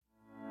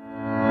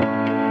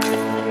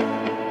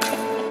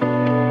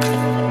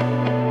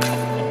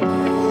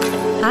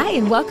Hi,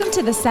 and welcome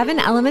to the 7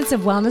 Elements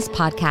of Wellness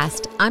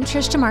podcast. I'm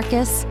Trish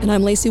DeMarcus. And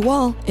I'm Lacey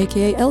Wall,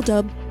 aka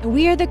L-Dub. And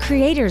we are the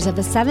creators of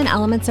the 7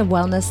 Elements of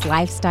Wellness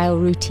lifestyle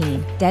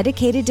routine,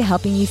 dedicated to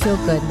helping you feel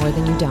good more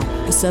than you don't.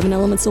 The 7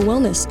 Elements of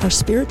Wellness are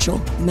spiritual,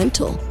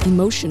 mental,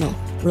 emotional,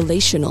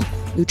 relational,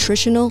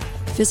 nutritional,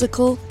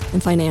 physical,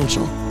 and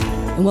financial.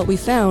 And what we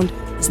found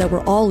is that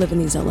we're all living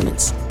these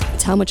elements.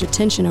 It's how much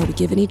attention are we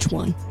giving each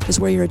one? Because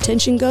where your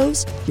attention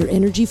goes, your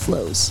energy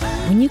flows.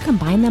 When you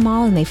combine them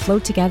all and they flow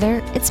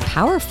together, it's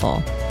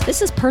powerful.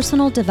 This is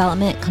personal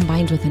development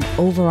combined with an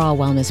overall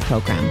wellness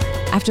program.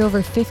 After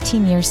over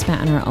 15 years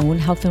spent on our own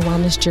health and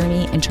wellness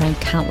journey and trying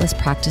countless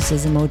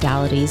practices and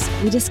modalities,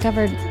 we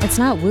discovered it's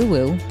not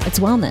woo-woo, it's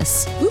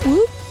wellness.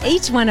 Woo-woo.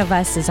 Each one of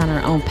us is on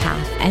our own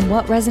path, and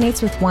what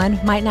resonates with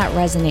one might not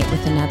resonate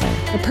with another.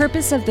 The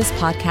purpose of this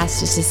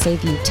podcast is to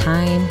save you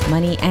time,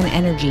 money, and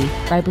energy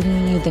by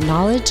bringing you the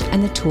knowledge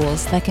and the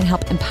tools that can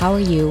help empower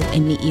you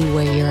and meet you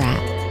where you're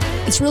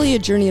at. It's really a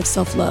journey of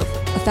self-love,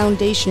 a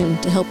foundation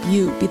to help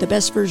you be the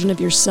best version of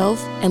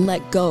yourself and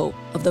let go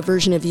of the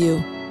version of you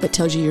that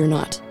tells you you're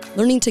not.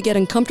 Learning to get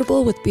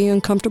uncomfortable with being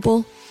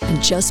uncomfortable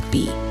and just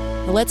be.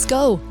 Well, let's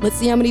go. Let's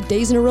see how many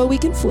days in a row we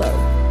can flow.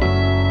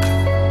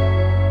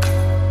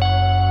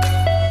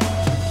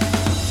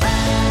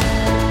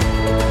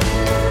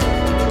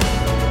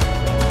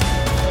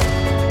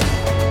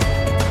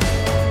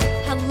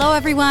 Hello,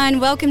 everyone.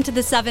 Welcome to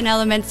the 7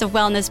 Elements of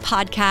Wellness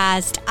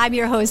podcast. I'm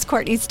your host,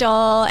 Courtney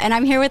Stoll, and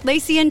I'm here with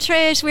Lacey and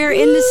Trish. We're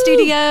in the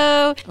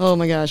studio. Oh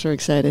my gosh, we're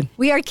excited.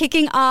 We are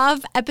kicking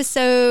off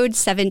episode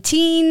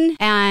 17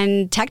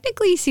 and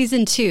technically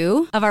season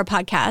 2 of our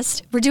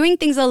podcast. We're doing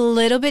things a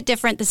little bit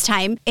different this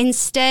time.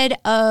 Instead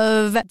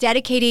of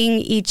dedicating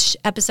each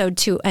episode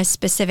to a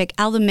specific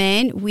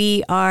element,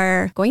 we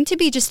are going to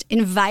be just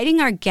inviting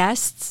our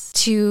guests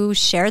to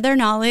share their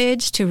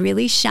knowledge, to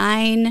really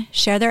shine,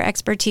 share their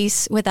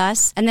expertise with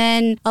us, and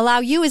then allow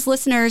you as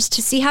listeners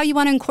to see how you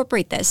want to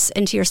incorporate this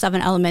into your 7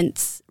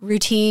 elements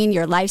routine,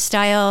 your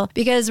lifestyle.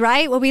 Because,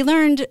 right, what we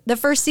learned the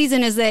first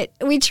season is that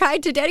we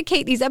tried to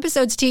dedicate these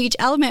episodes to each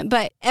element,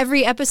 but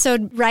every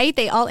episode, right,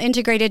 they all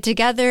integrated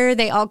together,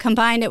 they all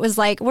combined. It was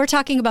like, we're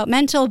talking about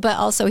mental, but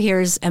also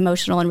here's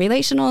emotional and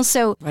relational.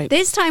 So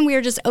This time we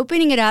are just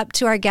opening it up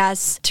to our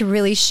guests to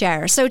really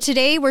share. So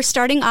today we're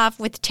starting off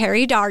with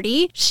Teri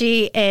Daugherty.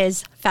 She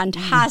is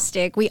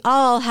fantastic. We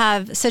all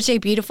have such a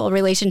beautiful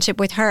relationship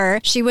with her.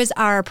 She was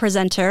our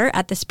presenter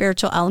at the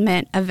Spiritual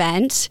Element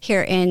event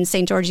here in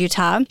St. George,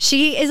 Utah.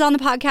 She is on the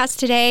podcast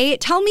today.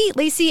 Tell me,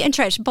 Lacey and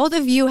Trish, both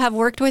of you have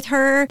worked with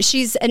her.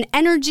 She's an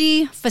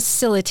energy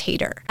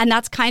facilitator, and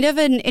that's kind of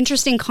an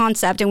interesting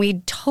concept, and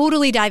we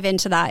totally dive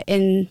into that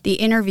in the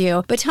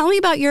interview. But tell me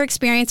about your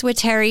experience with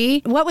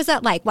Teri. What was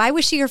that like? Why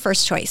was she your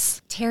first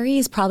choice? Teri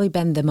has probably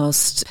been the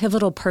most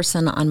pivotal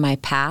person on my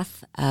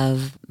path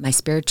of my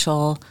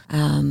spiritual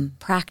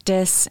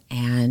practice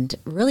and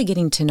really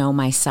getting to know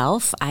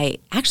myself. I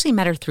actually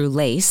met her through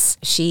Lace.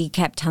 She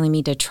kept telling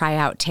me to try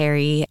out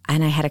Teri,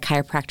 and I had a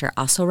chiropractor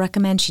also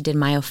recommend. She did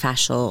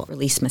myofascial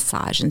release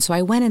massage. And so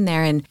I went in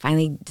there and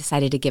finally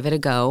decided to give it a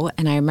go.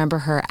 And I remember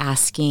her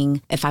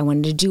asking if I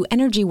wanted to do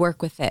energy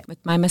work with it,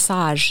 with my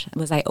massage.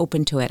 Was I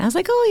open to it? And I was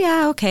like, oh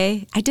yeah,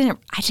 okay. I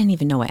didn't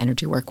even know what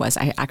energy work was.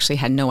 I actually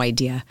had no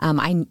idea.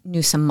 I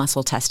knew some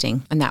muscle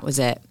testing, and that was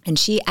it. And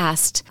she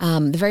asked,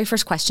 the very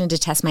first question to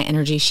test my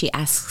energy, she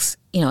asks,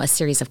 a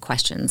series of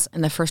questions.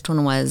 And the first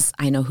one was,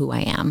 I know who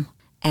I am.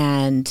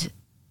 And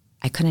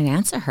I couldn't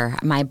answer her.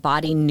 My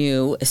body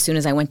knew as soon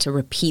as I went to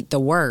repeat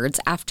the words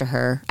after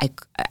her,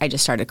 I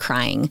just started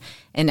crying.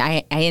 And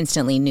I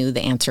instantly knew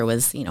the answer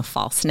was,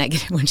 false,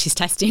 negative when she's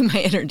testing my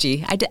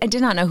energy. I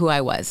did not know who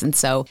I was. And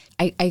so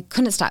I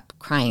couldn't stop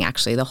crying,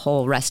 actually, the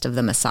whole rest of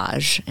the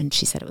massage. And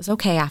she said it was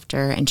okay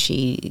after. And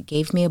she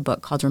gave me a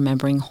book called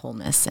Remembering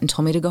Wholeness and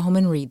told me to go home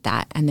and read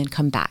that and then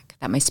come back,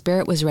 that my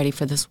spirit was ready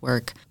for this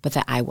work, but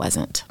that I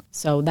wasn't.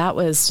 So that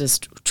was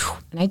just,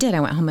 and I did.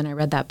 I went home and I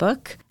read that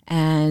book.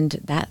 And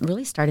that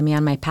really started me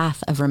on my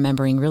path of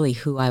remembering really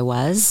who I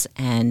was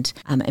and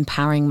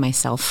empowering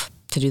myself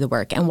to do the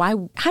work. And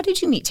how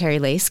did you meet Teri,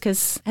 Lace?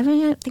 Because I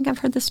think I've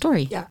heard the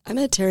story. Yeah, I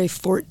met Teri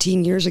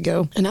 14 years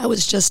ago, and I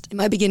was just in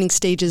my beginning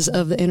stages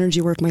of the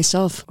energy work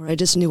myself, where I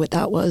just knew what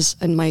that was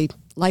and my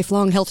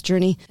lifelong health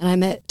journey. And I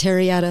met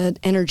Teri at an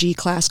energy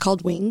class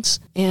called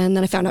Wings. And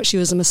then I found out she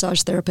was a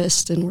massage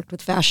therapist and worked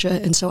with fascia.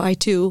 And so I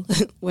too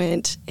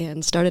went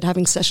and started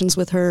having sessions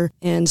with her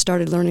and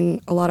started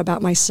learning a lot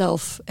about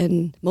myself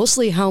and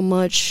mostly how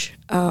much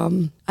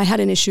I had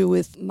an issue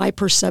with my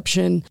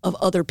perception of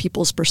other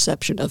people's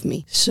perception of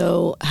me.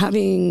 So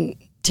having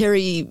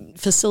Teri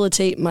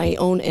facilitate my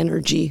own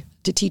energy,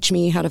 to teach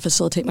me how to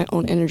facilitate my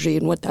own energy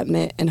and what that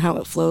meant and how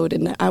it flowed,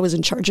 and that I was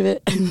in charge of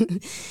it.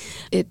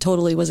 It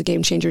totally was a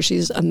game changer.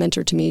 She's a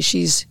mentor to me.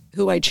 She's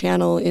who I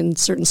channel in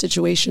certain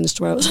situations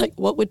to where I was like,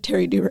 what would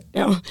Teri do right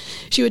now?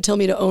 She would tell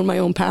me to own my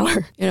own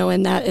power,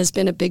 and that has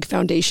been a big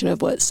foundation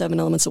of what 7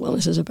 Elements of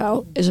Wellness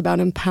is about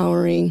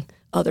empowering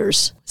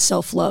others,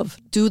 self-love,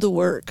 do the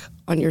work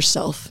on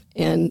yourself.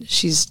 And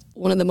she's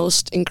one of the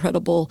most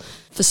incredible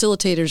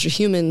facilitators or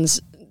humans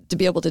to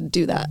be able to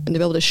do that and to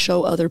be able to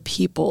show other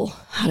people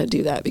how to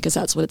do that, because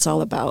that's what it's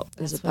all about.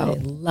 What I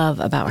love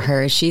about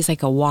her is she's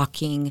like a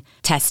walking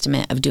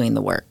testament of doing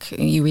the work.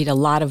 You read a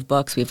lot of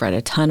books. We've read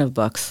a ton of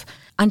books.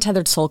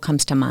 Untethered Soul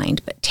comes to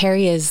mind, but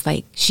Teri is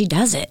like, she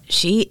does it.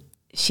 She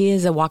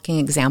is a walking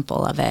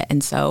example of it.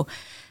 And so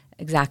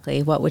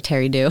exactly, what would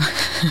Teri do?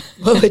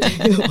 What would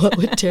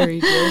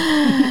Teri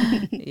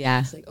do?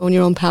 Yeah. It's like, own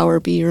your own power,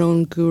 be your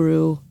own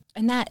guru.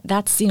 And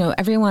that's,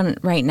 everyone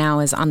right now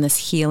is on this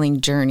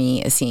healing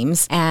journey, it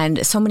seems.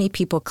 And so many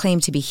people claim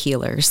to be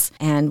healers.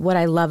 And what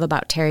I love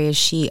about Teri is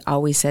she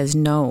always says,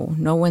 no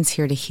one's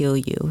here to heal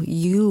you.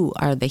 You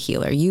are the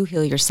healer. You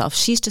heal yourself.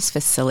 She's just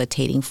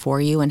facilitating for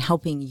you and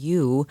helping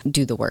you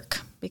do the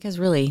work. Because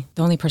really,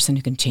 the only person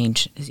who can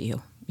change is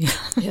you.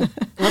 Yeah.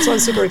 That's why I'm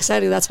super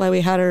excited. That's why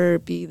we had her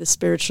be the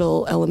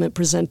spiritual element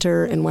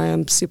presenter, and why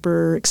I'm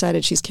super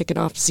excited she's kicking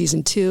off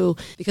season 2,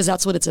 because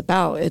that's what it's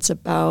about. It's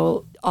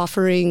about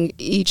offering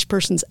each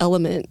person's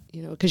element,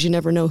 because you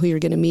never know who you're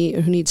going to meet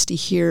or who needs to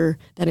hear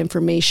that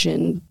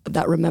information,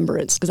 that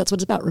remembrance, because that's what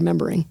it's about,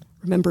 remembering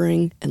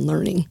and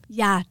learning.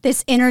 Yeah,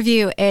 this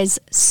interview is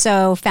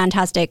so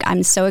fantastic.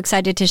 I'm so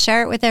excited to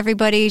share it with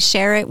everybody,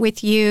 share it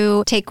with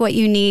you, take what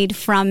you need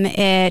from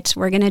it.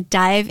 We're going to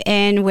dive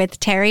in with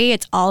Teri.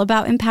 It's all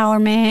about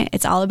empowerment.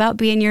 It's all about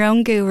being your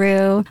own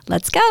guru.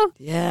 Let's go.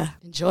 Yeah,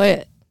 enjoy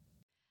it.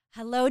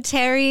 Hello,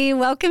 Teri.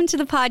 Welcome to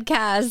the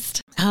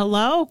podcast.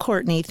 Hello,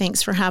 Courtney.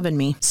 Thanks for having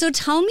me. So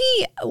tell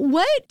me,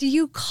 what do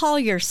you call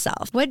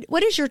yourself?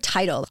 What is your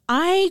title?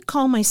 I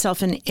call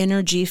myself an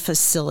energy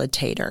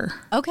facilitator.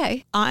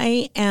 Okay.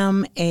 I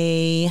am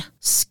a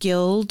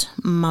skilled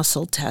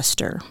muscle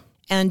tester.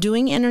 And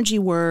doing energy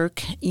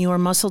work, you are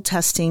muscle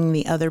testing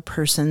the other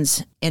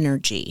person's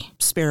energy,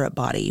 spirit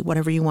body,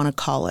 whatever you want to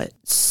call it.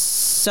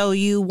 So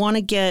you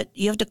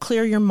have to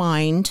clear your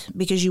mind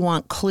because you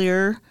want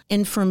clear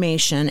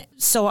information.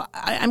 So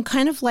I'm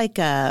kind of like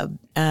a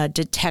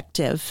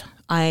detective.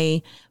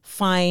 I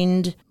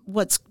find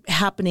what's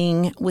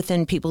happening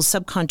within people's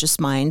subconscious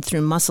mind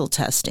through muscle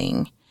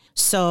testing.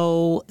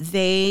 So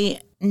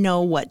they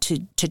know what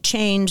to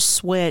change,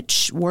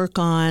 switch, work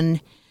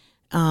on.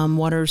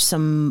 What are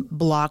some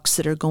blocks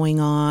that are going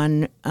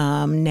on,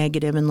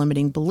 negative and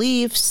limiting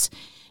beliefs,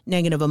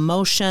 negative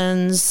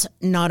emotions.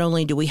 Not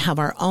only do we have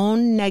our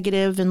own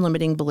negative and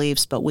limiting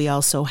beliefs, but we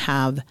also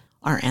have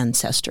our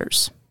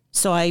ancestors.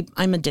 So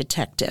I'm a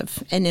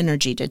detective, an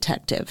energy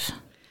detective.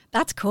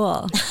 That's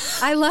cool.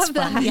 I love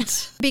that. Yeah.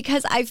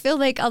 Because I feel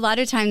like a lot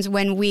of times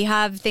when we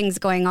have things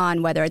going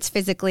on, whether it's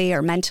physically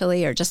or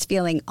mentally or just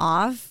feeling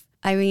off,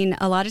 a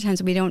lot of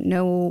times we don't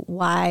know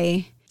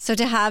why. So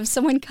to have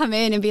someone come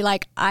in and be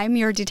like, I'm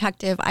your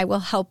detective, I will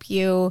help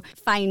you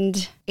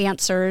find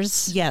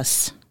answers.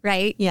 Yes.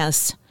 Right?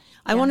 Yes.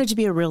 I wanted to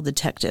be a real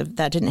detective.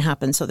 That didn't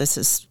happen, so this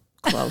is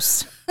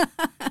close.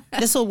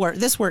 This will work.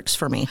 This works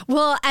for me.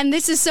 Well, and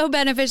this is so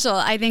beneficial,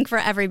 I think, for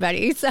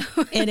everybody. So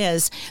it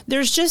is.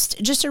 There's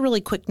just a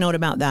really quick note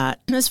about that.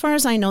 As far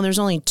as I know, there's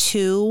only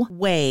 2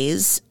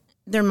 ways.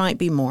 There might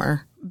be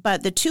more.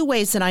 But the 2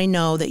 ways that I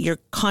know that your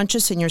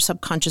conscious and your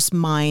subconscious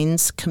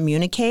minds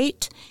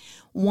communicate.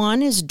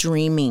 One is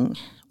dreaming.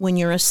 When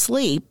you're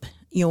asleep,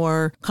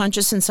 your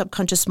conscious and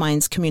subconscious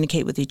minds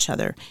communicate with each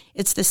other.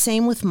 It's the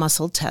same with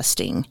muscle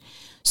testing.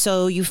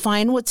 So you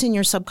find what's in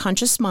your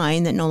subconscious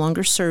mind that no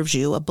longer serves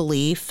you, a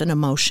belief, an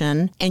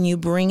emotion, and you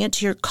bring it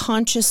to your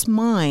conscious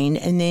mind,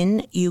 and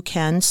then you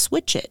can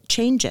switch it,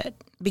 change it.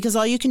 Because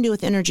all you can do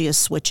with energy is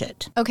switch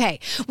it.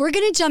 Okay. We're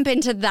going to jump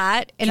into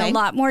that in a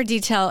lot more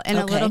detail in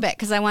a little bit,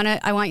 because I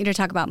want you to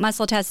talk about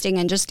muscle testing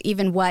and just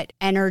even what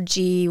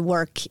energy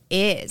work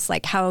is,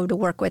 like how to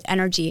work with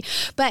energy.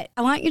 But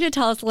I want you to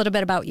tell us a little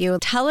bit about you.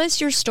 Tell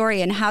us your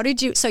story and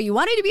so you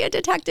wanted to be a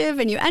detective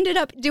and you ended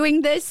up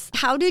doing this.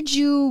 How did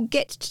you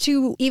get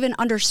to even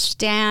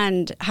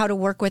understand how to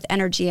work with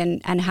energy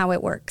and how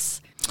it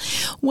works?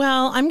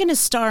 Well, I'm going to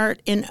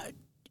start in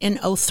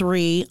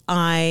 2003,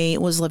 I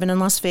was living in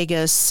Las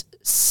Vegas,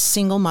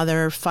 single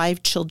mother,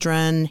 5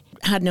 children,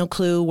 had no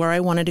clue where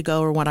I wanted to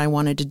go or what I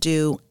wanted to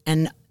do.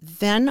 And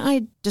then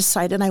I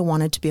decided I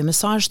wanted to be a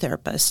massage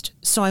therapist.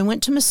 So I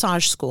went to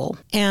massage school,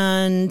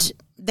 and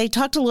they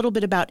talked a little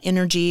bit about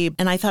energy,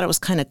 and I thought it was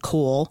kind of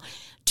cool.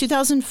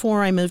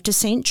 2004, I moved to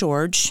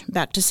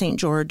back to St.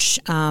 George.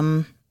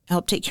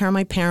 Helped take care of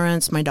my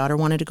parents. My daughter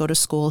wanted to go to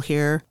school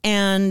here.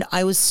 And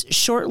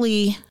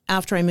shortly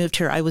after I moved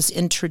here, I was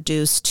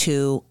introduced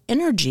to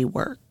energy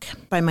work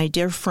by my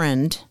dear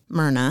friend,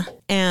 Myrna.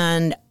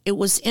 And it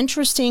was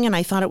interesting, and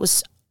I thought it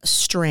was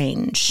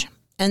strange.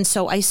 And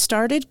so I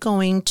started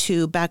going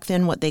to, back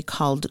then, what they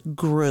called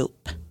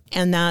group.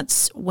 And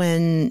that's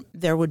when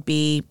there would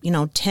be,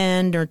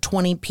 10 or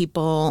 20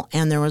 people,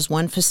 and there was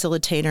one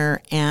facilitator,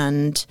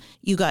 and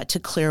you got to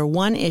clear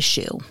one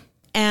issue.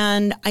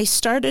 And I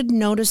started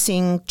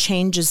noticing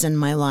changes in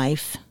my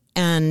life,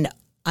 and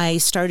I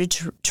started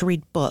to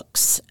read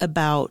books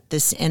about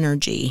this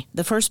energy.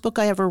 The first book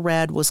I ever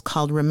read was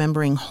called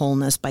Remembering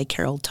Wholeness by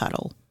Carol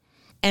Tuttle.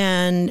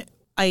 And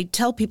I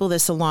tell people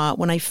this a lot.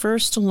 When I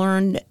first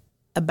learned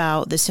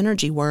about this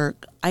energy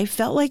work, I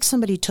felt like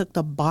somebody took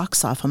the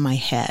box off of my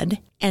head,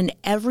 and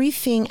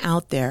everything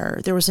out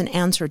there was an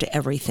answer to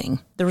everything.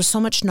 There was so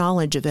much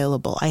knowledge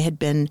available. I had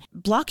been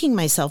blocking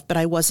myself, but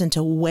I wasn't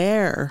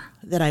aware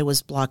that I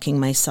was blocking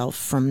myself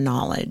from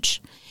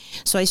knowledge.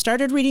 So I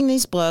started reading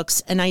these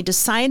books, and I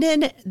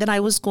decided that I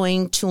was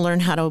going to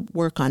learn how to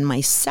work on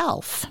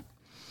myself.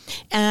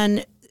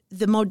 And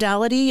the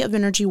modality of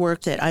energy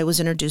work that I was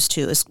introduced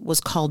to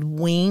was called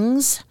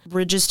Wings,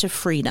 Bridges to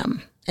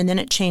Freedom. And then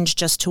it changed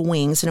just to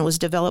Wings, and it was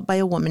developed by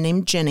a woman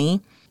named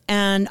Jenny.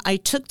 And I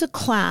took the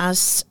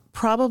class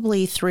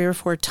probably 3 or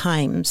 4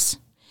 times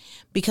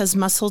because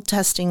muscle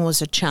testing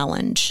was a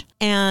challenge.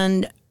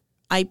 And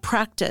I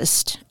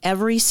practiced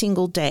every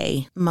single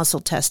day muscle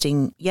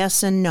testing,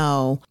 yes and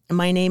no.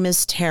 My name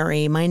is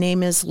Teri. My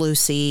name is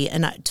Lucy,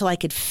 until I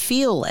could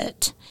feel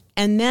it.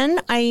 And then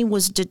I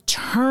was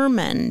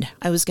determined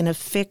I was going to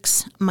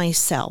fix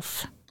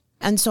myself.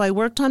 And so I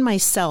worked on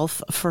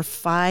myself for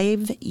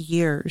 5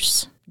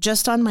 years,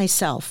 just on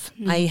myself.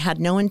 I had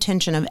no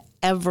intention of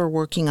ever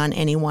working on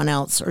anyone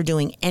else or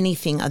doing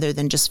anything other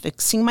than just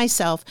fixing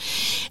myself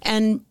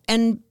and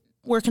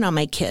working on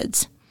my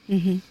kids.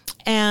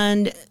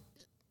 And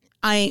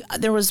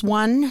there was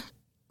one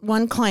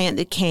client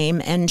that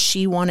came, and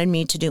she wanted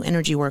me to do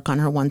energy work on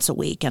her once a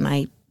week. And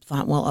I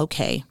thought, well,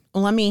 okay.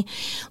 Well, let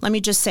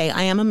me just say,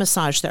 I am a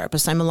massage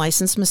therapist. I'm a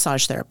licensed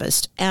massage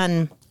therapist.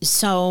 And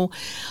so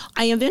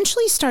I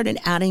eventually started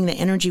adding the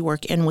energy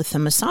work in with the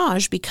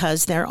massage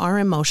because there are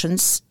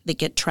emotions that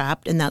get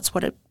trapped, and that's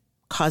what it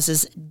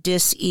causes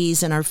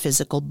dis-ease in our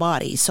physical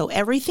body. So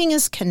everything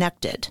is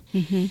connected.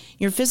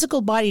 Your physical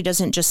body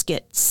doesn't just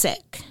get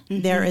sick.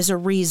 There is a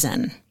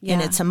reason,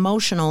 and it's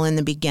emotional in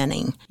the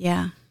beginning.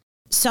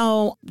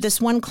 So this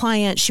one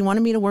client, she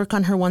wanted me to work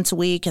on her once a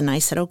week, and I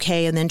said,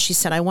 okay. And then she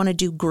said, I want to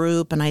do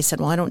group. And I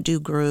said, well, I don't do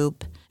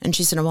group. And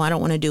she said, well, I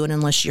don't want to do it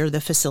unless you're the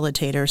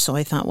facilitator. So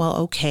I thought, well,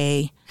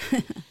 okay.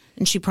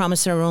 And she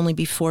promised there would only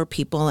be 4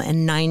 people,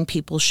 and 9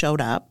 people showed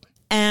up.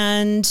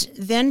 And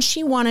then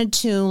she wanted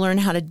to learn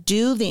how to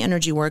do the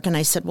energy work. And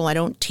I said, well, I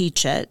don't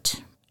teach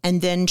it.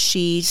 And then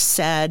she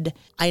said,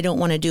 I don't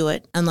want to do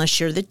it unless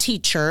you're the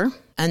teacher.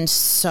 And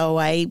so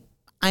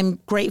I'm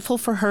grateful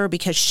for her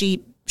because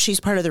she's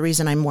part of the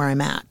reason I'm where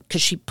I'm at,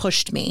 because she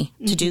pushed me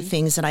to do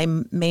things that I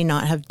may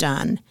not have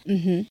done.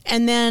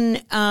 And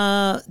then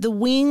the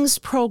Wings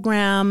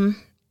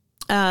program,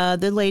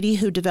 the lady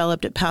who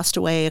developed it passed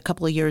away a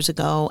couple of years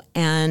ago.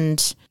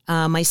 And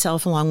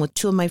myself, along with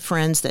 2 of my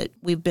friends that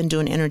we've been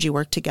doing energy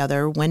work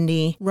together,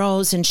 Wendy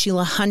Rose and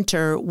Sheila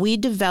Hunter, we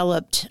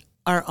developed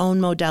our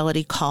own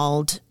modality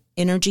called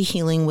Energy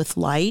Healing with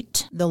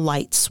Light, the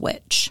Light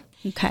Switch.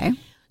 Okay.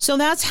 So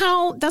that's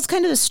kind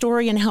of the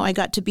story and how I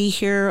got to be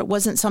here. It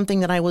wasn't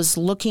something that I was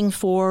looking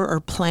for or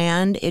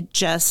planned. It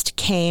just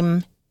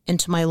came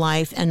into my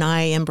life, and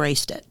I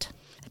embraced it.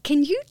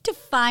 Can you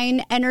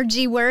define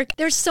energy work?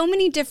 There's so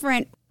many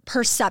different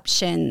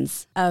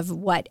perceptions of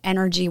what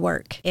energy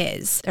work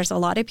is. There's a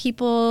lot of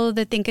people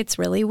that think it's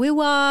really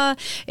woo-wah,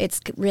 it's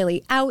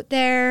really out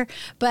there,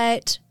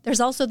 but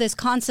there's also this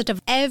concept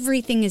of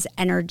everything is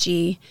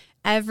energy,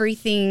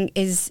 everything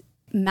is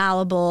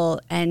malleable,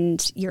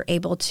 and you're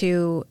able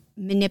to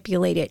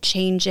manipulate it,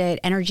 change it.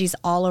 Energy's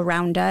all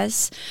around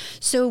us.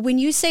 So when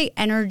you say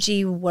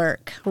energy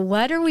work,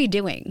 what are we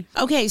doing?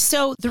 Okay,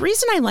 so the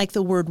reason I like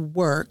the word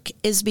work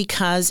is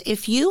because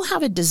if you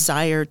have a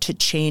desire to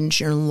change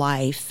your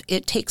life,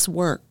 it takes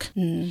work.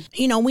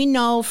 You know, we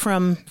know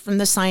from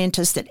the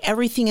scientists that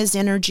everything is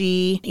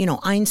energy. You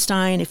know,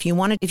 Einstein, if you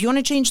want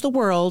to change the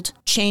world,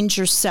 change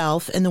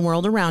yourself, and the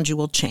world around you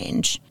will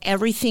change.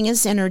 Everything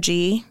is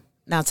energy.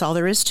 That's all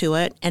there is to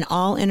it. And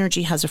all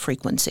energy has a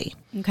frequency.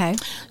 Okay.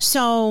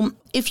 So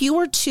if you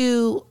were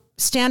to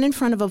stand in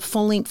front of a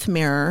full-length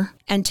mirror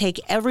and take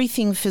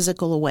everything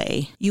physical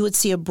away, you would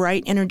see a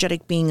bright,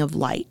 energetic being of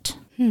light.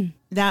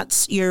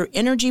 That's your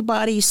energy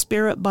body,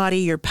 spirit body,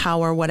 your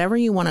power, whatever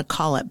you want to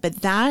call it.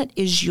 But that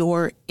is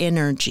your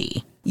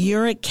energy.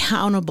 You're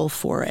accountable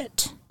for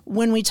it.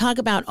 When we talk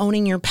about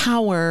owning your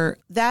power,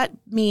 that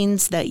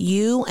means that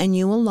you and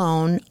you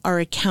alone are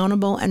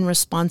accountable and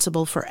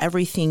responsible for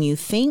everything you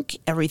think,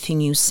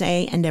 everything you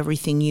say, and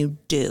everything you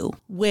do,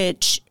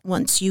 which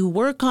once you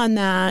work on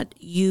that,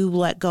 you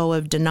let go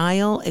of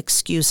denial,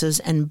 excuses,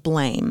 and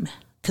blame.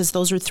 Because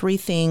those are 3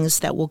 things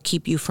that will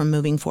keep you from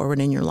moving forward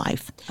in your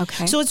life.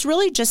 Okay. So it's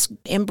really just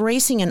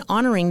embracing and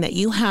honoring that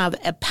you have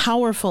a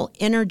powerful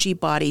energy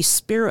body,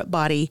 spirit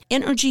body.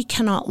 Energy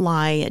cannot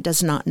lie. It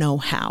does not know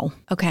how.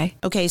 Okay.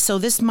 Okay, so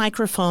this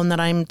microphone that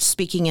I'm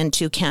speaking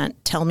into can't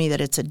tell me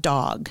that it's a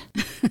dog.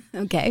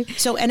 Okay.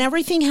 So, and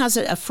everything has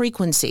a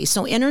frequency.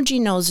 So energy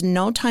knows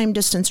no time,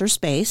 distance, or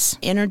space.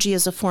 Energy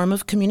is a form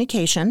of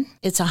communication.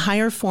 It's a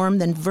higher form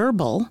than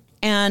verbal.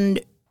 And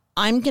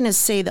I'm going to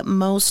say that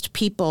most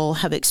people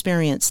have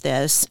experienced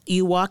this.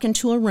 You walk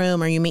into a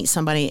room or you meet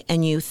somebody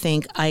and you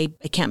think, I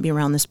can't be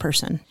around this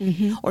person,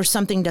 or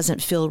something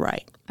doesn't feel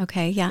right.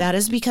 Okay, yeah. That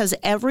is because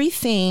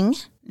everything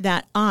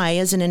that I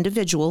as an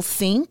individual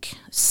think,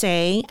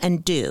 say,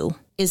 and do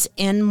is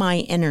in my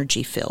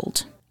energy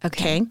field.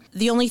 Okay.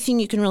 The only thing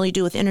you can really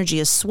do with energy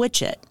is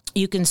switch it.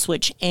 You can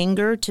switch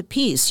anger to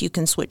peace. You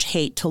can switch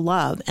hate to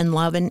love. And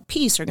love and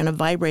peace are going to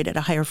vibrate at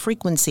a higher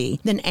frequency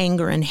than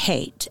anger and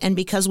hate. And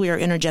because we are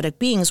energetic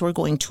beings, we're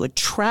going to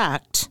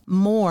attract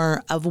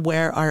more of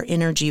where our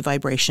energy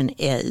vibration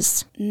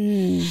is.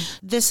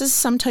 This is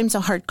sometimes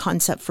a hard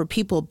concept for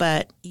people,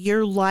 but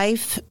your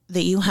life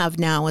that you have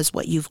now is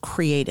what you've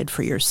created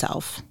for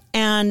yourself.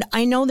 And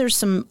I know there's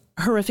some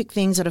horrific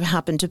things that have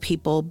happened to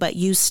people, but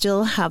you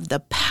still have the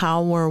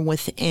power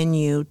within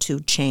you to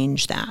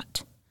change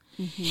that.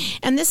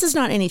 And this is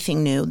not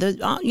anything new.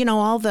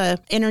 All the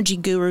energy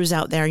gurus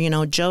out there,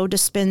 Joe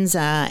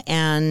Dispenza,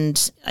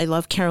 and I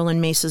love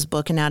Carolyn Mace's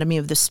book, Anatomy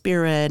of the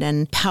Spirit,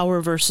 and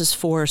Power versus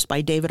Force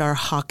by David R.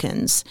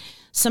 Hawkins.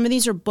 Some of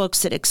these are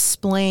books that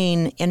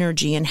explain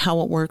energy and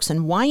how it works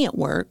and why it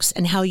works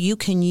and how you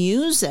can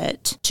use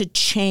it to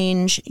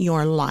change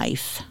your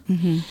life.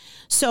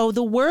 So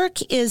the work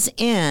is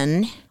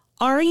in,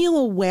 are you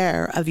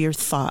aware of your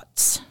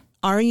thoughts?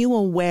 Are you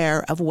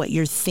aware of what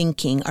you're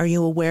thinking? Are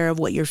you aware of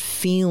what you're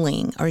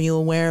feeling? Are you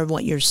aware of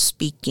what you're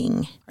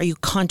speaking? Are you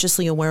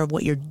consciously aware of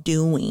what you're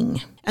doing?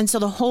 And so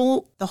the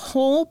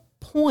whole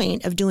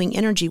point of doing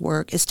energy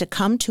work is to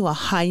come to a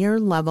higher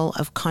level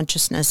of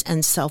consciousness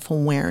and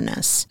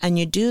self-awareness. And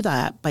you do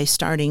that by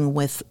starting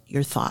with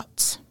your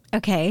thoughts.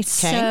 Okay.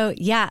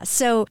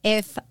 So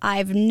if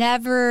I've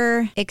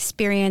never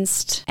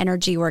experienced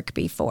energy work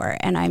before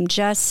and I'm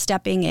just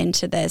stepping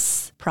into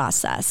this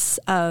process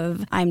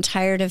of I'm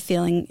tired of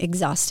feeling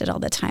exhausted all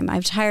the time.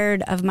 I'm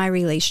tired of my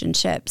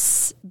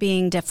relationships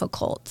being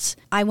difficult.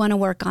 I want to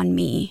work on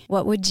me.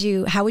 How would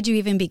you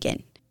even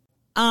begin?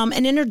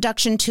 An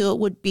introduction to it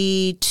would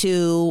be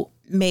to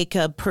make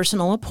a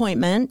personal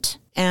appointment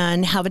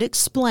and have it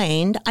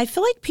explained. I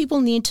feel like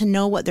people need to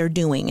know what they're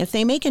doing. If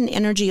they make an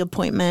energy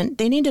appointment,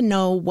 they need to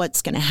know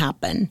what's going to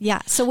happen. Yeah.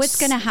 So what's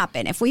going to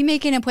happen? If we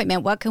make an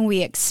appointment, what can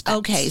we expect?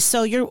 Okay.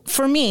 So you're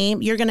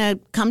going to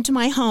come to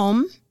my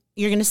home.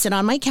 You're going to sit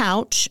on my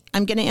couch.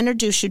 I'm going to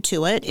introduce you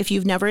to it. If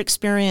you've never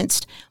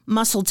experienced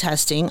muscle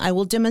testing, I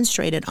will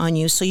demonstrate it on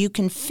you so you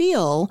can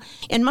feel.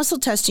 In muscle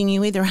testing,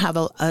 you either have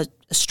a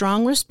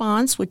strong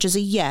response, which is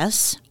a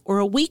yes, or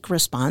a weak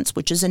response,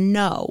 which is a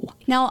no.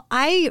 Now,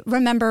 I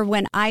remember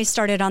when I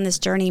started on this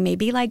journey,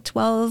 maybe like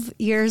 12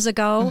 years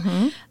ago,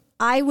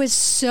 I was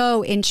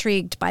so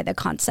intrigued by the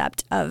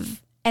concept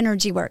of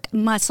energy work,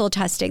 muscle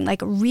testing.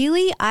 Like,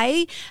 really?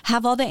 I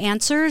have all the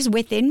answers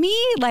within me?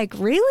 Like,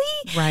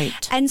 really?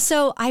 Right. And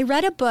so I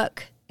read a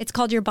book. It's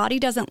called Your Body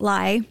Doesn't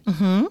Lie.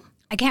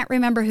 I can't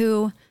remember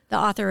who the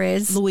author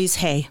is. Louise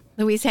Hay.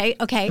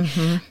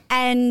 Okay.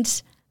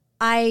 And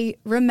I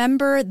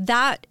remember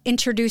that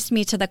introduced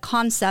me to the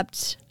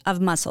concept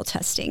of muscle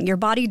testing. Your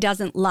body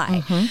doesn't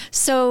lie.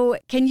 So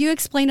can you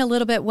explain a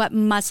little bit what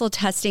muscle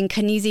testing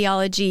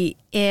kinesiology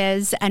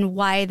is and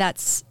why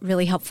that's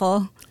really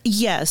helpful?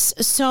 Yes.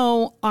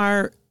 So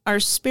our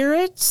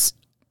spirits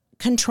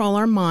control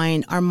our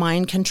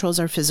mind controls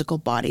our physical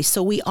body.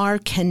 So we are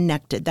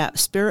connected. That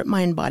spirit,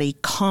 mind, body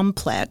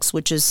complex,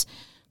 which is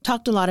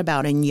talked a lot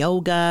about in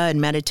yoga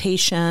and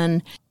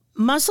meditation.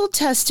 Muscle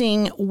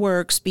testing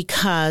works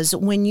because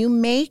when you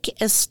make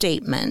a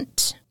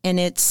statement and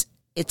it's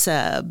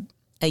a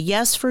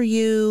yes for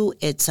you,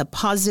 it's a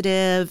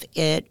positive,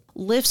 it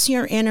lifts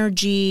your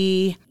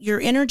energy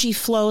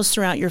flows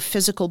throughout your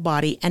physical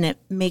body and it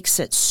makes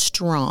it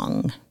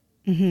strong.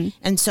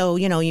 And so,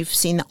 you've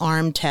seen the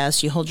arm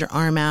test, you hold your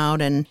arm out,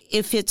 and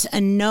if it's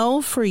a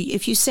no for you,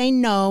 if you say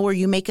no or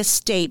you make a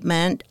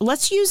statement,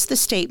 let's use the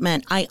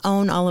statement, I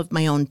own all of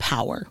my own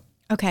power.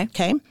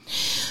 Okay.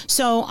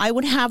 So I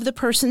would have the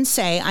person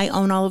say, I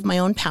own all of my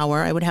own power.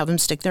 I would have them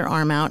stick their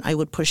arm out. I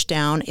would push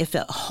down. If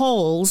it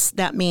holds,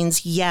 that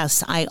means,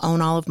 yes, I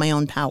own all of my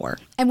own power.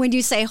 And when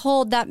you say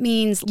hold, that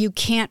means you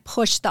can't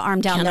push the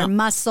arm down. Their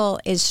muscle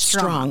is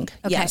strong.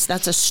 Okay. Yes,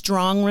 that's a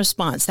strong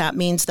response. That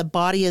means the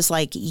body is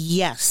like,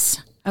 yes.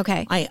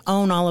 Okay. I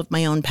own all of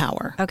my own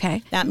power.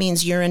 Okay. That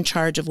means you're in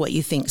charge of what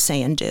you think,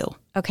 say, and do.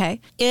 Okay.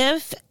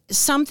 If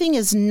something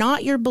is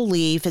not your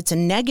belief, it's a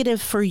negative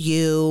for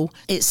you,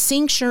 it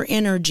sinks your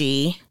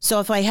energy. So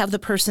if I have the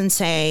person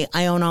say,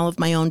 I own all of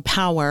my own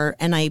power,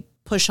 and I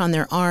push on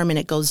their arm and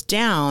it goes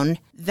down,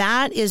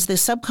 that is the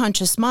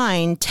subconscious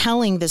mind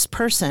telling this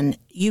person,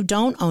 you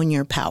don't own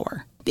your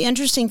power. The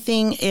interesting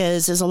thing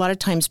is a lot of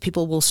times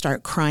people will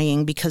start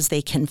crying because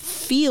they can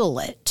feel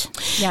it.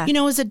 Yeah.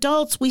 As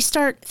adults, we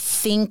start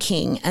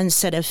thinking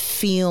instead of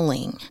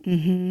feeling.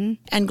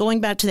 And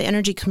going back to the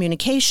energy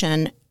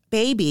communication,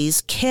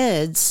 babies,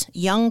 kids,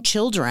 young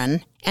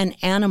children, and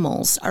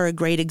animals are a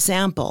great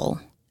example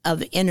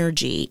of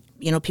energy.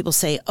 People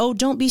say, oh,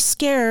 don't be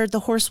scared.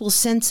 The horse will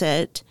sense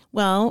it.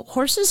 Well,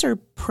 horses are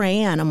prey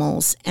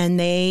animals, and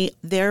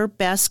their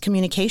best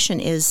communication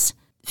is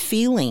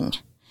feeling.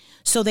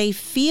 So they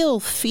feel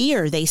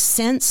fear, they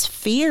sense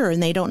fear,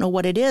 and they don't know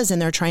what it is,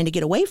 and they're trying to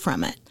get away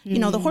from it.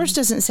 The horse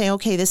doesn't say,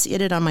 okay, this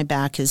idiot on my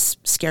back is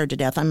scared to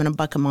death. I'm going to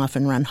buck him off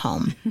and run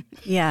home.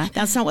 Yeah.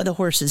 That's not what the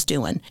horse is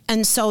doing.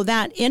 And so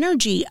that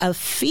energy of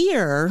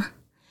fear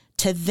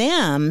to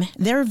them,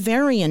 they're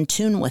very in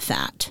tune with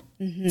that.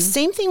 Mm-hmm.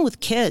 Same thing with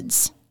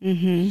kids.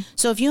 Mm-hmm.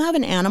 So if you have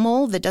an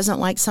animal that doesn't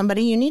like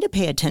somebody, you need to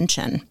pay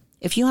attention.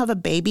 If you have a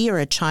baby or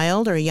a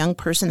child or a young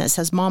person that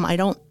says, Mom, I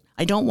don't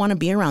want to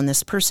be around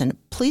this person,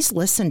 please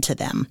listen to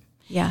them.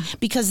 Yeah.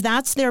 Because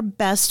that's their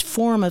best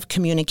form of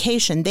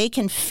communication. They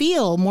can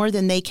feel more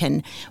than they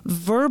can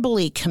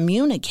verbally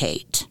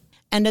communicate.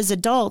 And as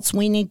adults,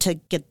 we need to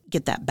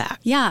get that back.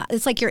 Yeah.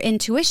 It's like your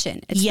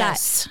intuition.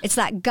 It's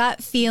that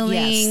gut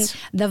feeling,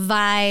 the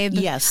vibe.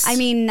 Yes. I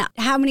mean,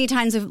 how many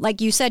times,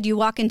 like you said, you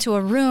walk into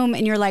a room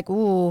and you're like,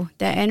 ooh,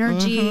 the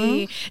energy.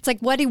 Mm-hmm. It's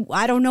like,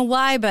 I don't know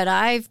why, but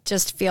I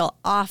just feel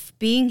off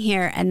being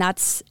here. And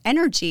that's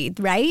energy,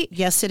 right?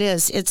 Yes, it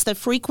is. It's the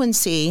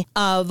frequency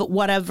of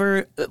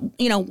whatever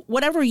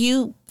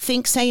you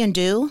think, say, and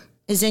do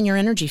is in your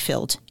energy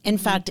field. In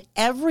fact,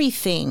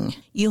 everything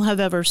you have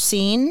ever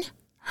seen,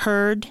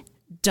 heard,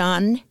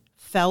 done,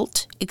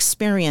 felt,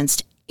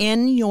 experienced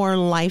in your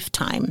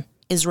lifetime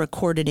is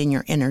recorded in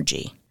your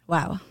energy.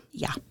 Wow.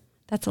 Yeah.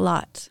 That's a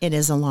lot. It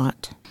is a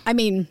lot. I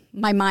mean,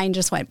 my mind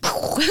just went,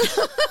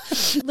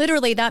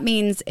 literally, that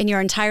means in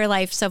your entire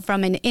life. So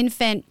from an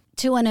infant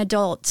to an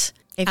adult,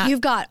 if you've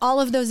got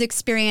all of those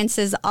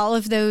experiences, all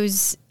of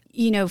those,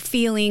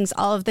 feelings,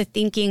 all of the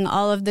thinking,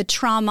 all of the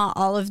trauma,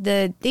 all of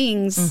the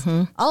things,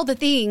 all the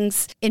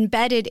things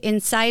embedded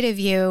inside of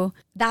you,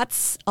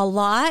 that's a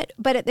lot.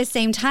 But at the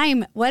same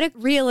time, what a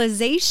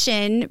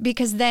realization,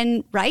 because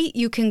then, right,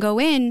 you can go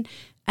in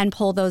and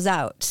pull those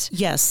out.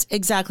 Yes,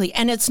 exactly.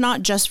 And it's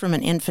not just from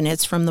an infant,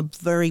 it's from the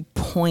very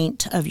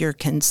point of your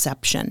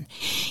conception.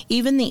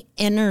 Even the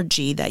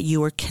energy that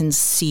you were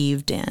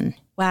conceived in.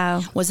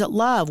 Wow. Was it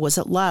love? Was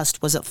it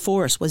lust? Was it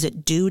force? Was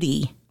it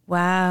duty?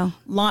 Wow.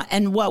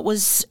 And what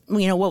was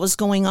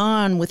going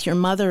on with your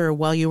mother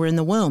while you were in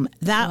the womb?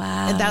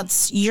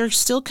 That's you're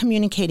still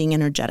communicating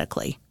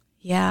energetically.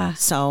 Yeah.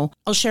 So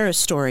I'll share a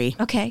story.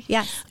 Okay.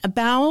 Yeah.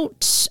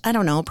 About, I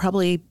don't know,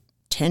 probably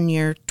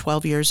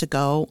 12 years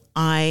ago,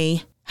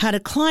 I had a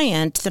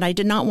client that I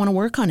did not want to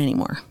work on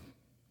anymore.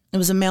 It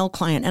was a male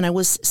client, and I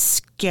was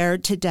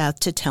scared to death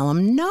to tell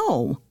him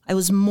no. I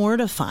was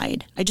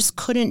mortified. I just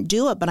couldn't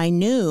do it, but I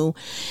knew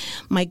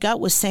my gut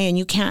was saying,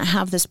 you can't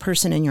have this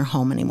person in your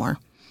home anymore.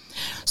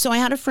 So I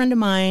had a friend of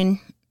mine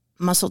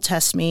muscle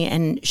test me,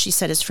 and she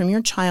said, it's from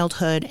your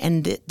childhood,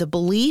 and the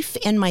belief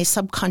in my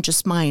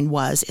subconscious mind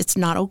was, it's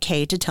not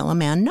okay to tell a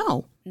man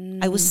no.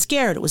 I was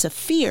scared. It was a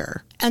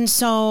fear. And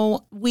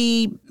so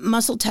we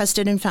muscle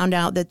tested and found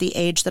out that the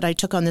age that I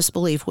took on this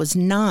belief was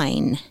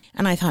 9.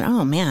 And I thought,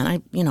 oh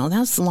man, that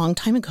was a long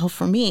time ago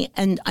for me.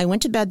 And I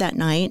went to bed that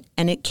night,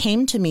 and it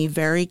came to me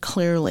very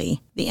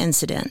clearly, the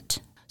incident.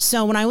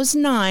 So when I was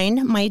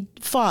 9, my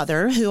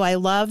father, who I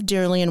loved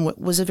dearly and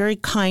was a very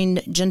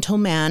kind, gentle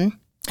man,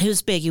 he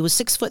was big. He was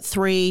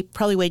 6'3",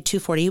 probably weighed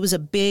 240. He was a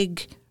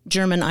big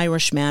German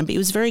Irish man, but he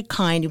was very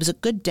kind. He was a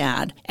good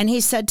dad. And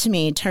he said to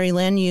me, Teri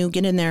Lynn, you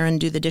get in there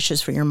and do the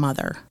dishes for your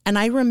mother. And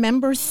I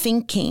remember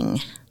thinking,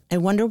 I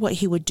wonder what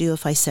he would do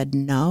if I said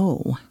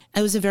no.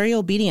 I was a very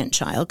obedient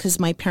child because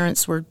my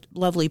parents were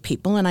lovely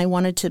people and I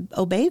wanted to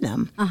obey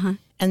them. Uh-huh.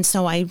 And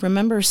so I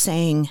remember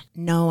saying,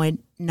 no.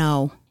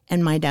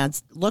 And my dad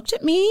looked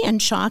at me in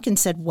shock and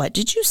said, what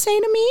did you say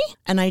to me?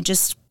 And I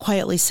just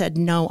quietly said,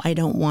 no, I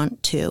don't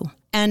want to.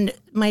 And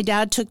my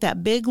dad took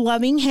that big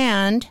loving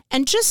hand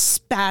and just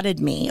spatted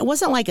me. It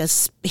wasn't like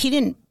he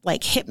didn't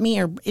like hit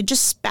me, or it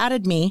just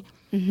spatted me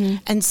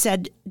and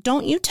said,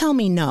 don't you tell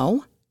me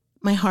no.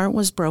 My heart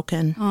was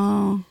broken.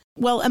 Oh.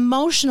 Well,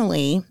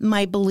 emotionally,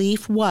 my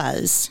belief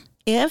was,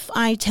 if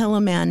I tell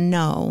a man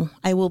no,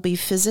 I will be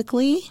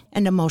physically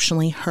and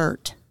emotionally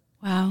hurt.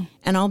 Wow.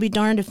 And I'll be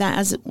darned if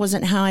that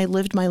wasn't how I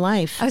lived my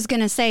life. I was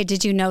going to say,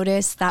 did you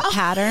notice that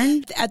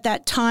pattern? At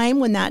that time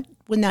when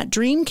that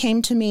dream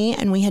came to me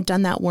and we had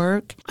done that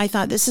work, I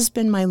thought, this has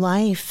been my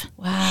life.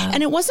 Wow.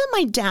 And it wasn't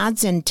my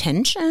dad's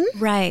intention.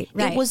 Right.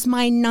 It was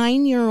my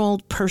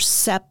 9-year-old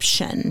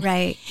perception.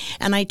 Right.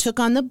 And I took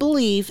on the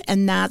belief,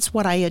 and that's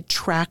what I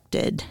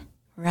attracted.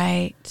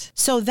 Right.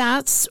 So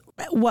that's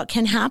what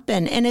can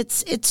happen. And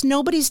it's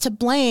nobody's to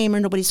blame or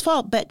nobody's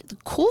fault. But the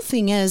cool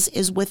thing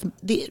is with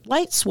the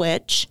light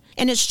switch,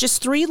 and it's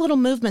just 3 little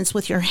movements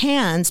with your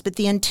hands, but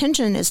the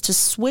intention is to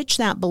switch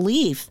that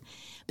belief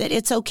that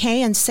it's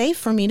okay and safe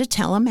for me to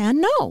tell a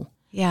man no.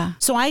 Yeah.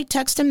 So I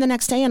texted him the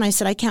next day and I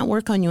said, I can't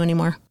work on you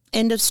anymore.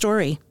 End of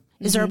story.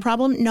 Is there a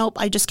problem? Nope.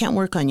 I just can't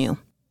work on you.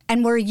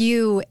 And were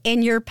you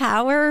in your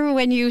power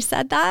when you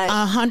said that?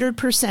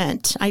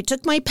 100%. I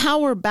took my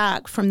power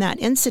back from that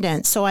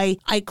incident. So I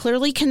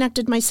clearly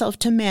connected myself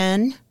to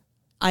men.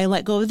 I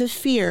let go of the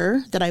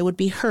fear that I would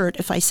be hurt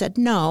if I said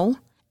no,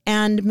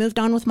 and moved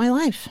on with my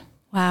life.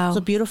 Wow. It's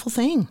a beautiful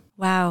thing.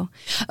 Wow.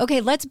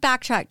 Okay, let's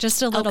backtrack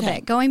just a little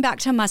bit. Going back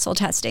to muscle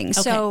testing.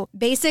 Okay. So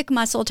basic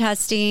muscle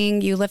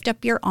testing, you lift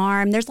up your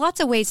arm. There's lots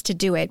of ways to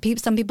do it.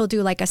 Some people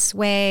do like a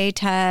sway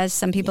test.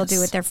 Some people do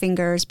with their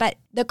fingers. But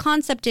the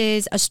concept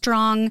is a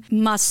strong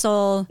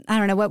muscle, I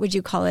don't know, what would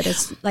you call it?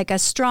 It's like a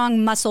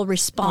strong muscle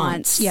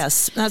response.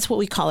 Yes, that's what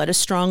we call it, a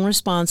strong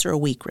response or a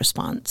weak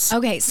response.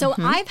 Okay, so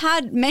I've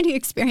had many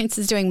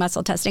experiences doing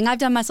muscle testing. I've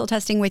done muscle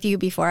testing with you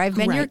before. I've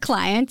been your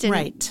client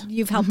and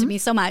you've helped me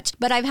so much.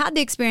 But I've had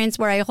the experience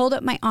where I hold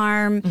up my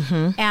arm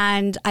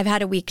and I've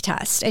had a weak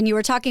test. And you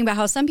were talking about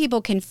how some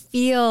people can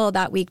feel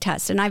that weak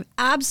test. And I've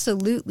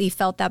absolutely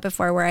felt that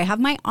before, where I have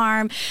my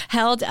arm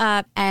held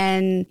up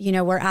and, you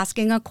know, we're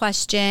asking a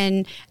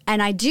question.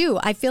 And I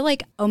feel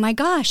like, oh my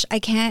gosh, I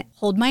can't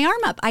hold my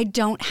arm up. I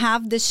don't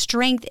have the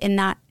strength in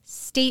that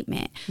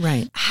statement.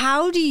 Right.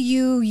 How do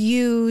you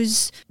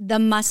use the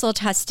muscle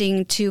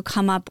testing to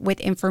come up with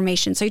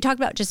information? So you talked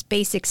about just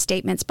basic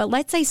statements, but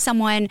let's say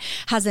someone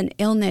has an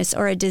illness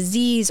or a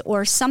disease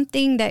or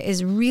something that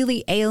is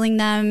really ailing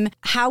them.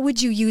 How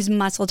would you use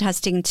muscle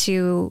testing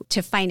to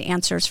find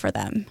answers for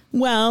them?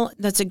 Well,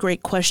 that's a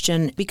great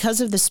question.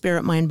 Because of the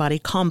spirit, mind, body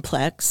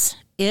complex,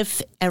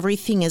 if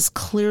everything is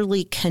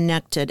clearly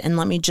connected, and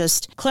let me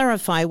just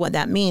clarify what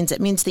that means.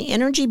 It means the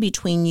energy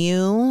between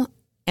you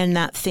and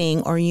that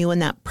thing or you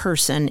and that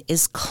person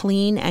is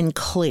clean and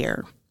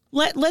clear.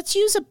 Let's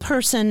use a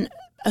person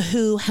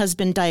who has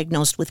been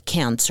diagnosed with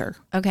cancer.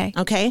 Okay.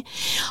 Okay.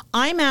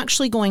 I'm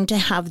actually going to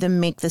have them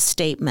make the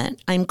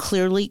statement, I'm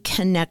clearly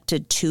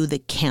connected to the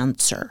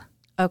cancer.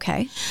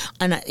 Okay.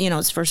 And, you know,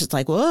 it's first it's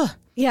like, whoa.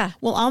 Yeah.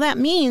 Well, all that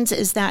means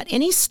is that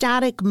any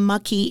static,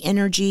 mucky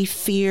energy,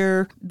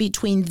 fear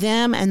between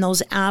them and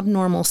those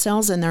abnormal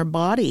cells in their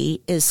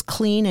body is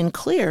clean and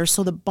clear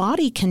so the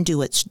body can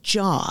do its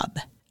job.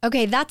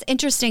 Okay, that's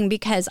interesting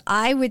because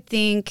I would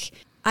think,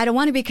 I don't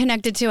want to be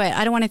connected to it.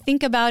 I don't want to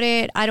think about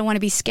it. I don't want to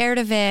be scared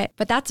of it.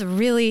 But that's a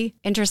really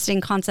interesting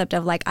concept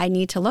of like, I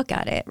need to look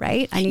at it,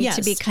 right? I need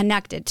to be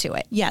connected to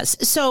it. Yes.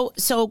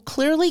 So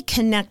clearly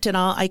connected,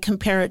 I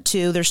compare it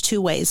to, there's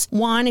two ways.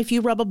 One, if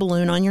you rub a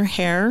balloon on your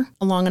hair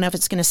long enough,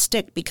 it's going to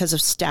stick because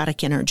of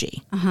static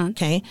energy.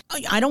 Okay.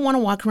 I don't want to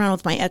walk around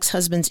with my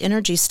ex-husband's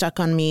energy stuck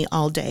on me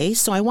all day.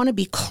 So I want to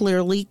be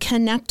clearly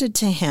connected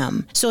to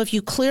him. So if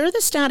you clear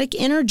the static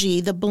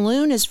energy, the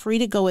balloon is free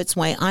to go its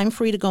way. I'm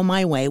free to go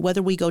my way,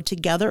 whether we go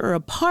together or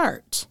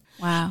apart.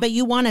 Wow. But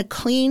you want a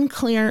clean,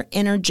 clear,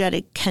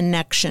 energetic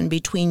connection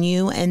between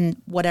you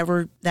and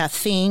whatever that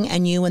thing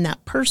and you and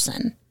that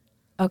person.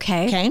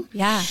 Okay. Okay.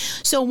 Yeah.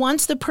 So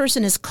once the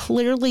person is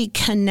clearly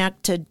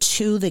connected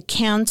to the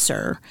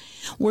cancer,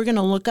 we're going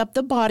to look up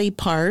the body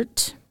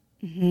part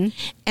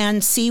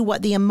and see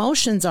what the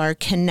emotions are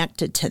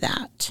connected to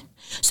that.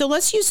 So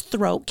let's use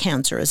throat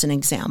cancer as an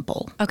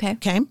example. Okay.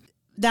 Okay.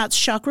 That's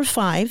chakra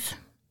 5.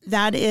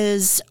 That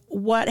is,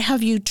 what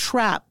have you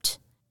trapped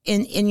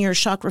in your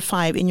chakra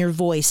 5, in your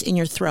voice, in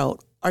your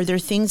throat? Are there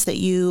things that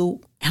you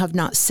have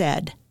not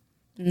said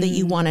that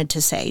you wanted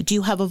to say? Do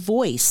you have a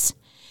voice?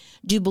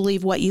 Do you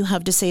believe what you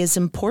have to say is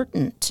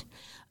important?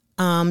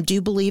 Do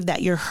you believe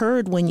that you're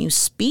heard when you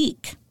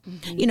speak?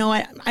 You know,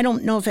 I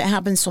don't know if it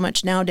happens so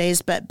much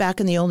nowadays, but back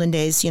in the olden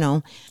days, you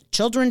know,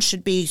 children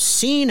should be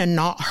seen and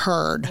not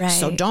heard. Right.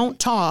 So don't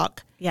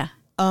talk. Yeah.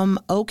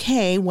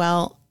 Okay,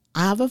 well,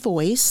 I have a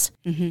voice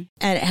and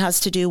it has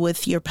to do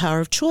with your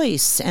power of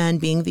choice and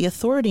being the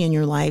authority in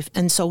your life.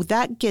 And so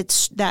that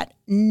gets that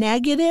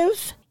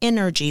negative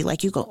energy,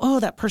 like you go, oh,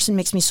 that person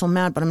makes me so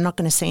mad, but I'm not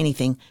going to say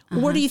anything.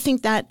 Where do you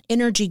think that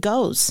energy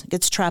goes? It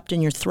gets trapped in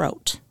your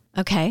throat.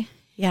 Okay.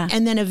 Yeah.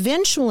 And then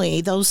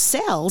eventually those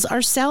cells,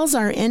 our cells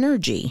are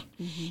energy.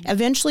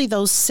 Eventually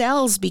those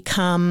cells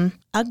become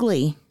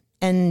ugly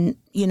and,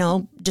 you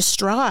know,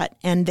 distraught,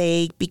 and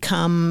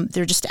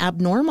they're just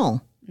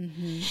abnormal.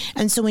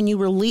 And so when you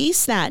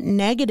release that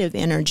negative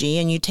energy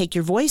and you take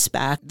your voice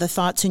back, the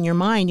thoughts in your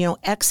mind, you know,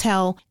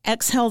 exhale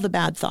the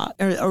bad thought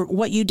or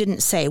what you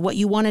didn't say, what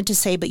you wanted to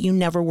say, but you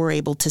never were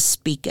able to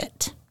speak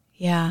it.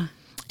 Yeah.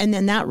 And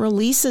then that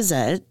releases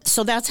it.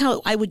 So that's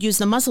how I would use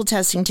the muscle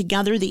testing to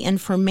gather the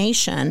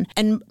information.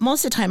 And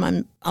most of the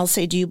time I'll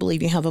say, do you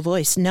believe you have a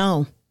voice?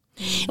 No.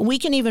 We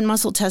can even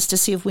muscle test to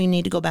see if we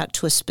need to go back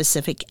to a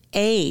specific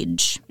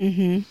age.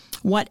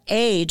 What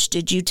age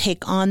did you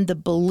take on the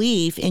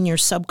belief in your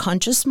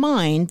subconscious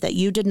mind that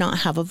you did not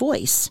have a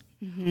voice?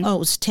 Oh, it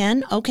was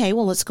 10? Okay,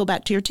 well, let's go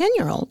back to your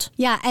 10-year-old.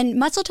 Yeah, and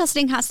muscle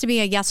testing has to be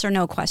a yes or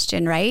no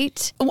question,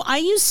 right? Well, I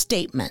use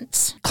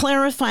statements,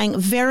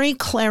 very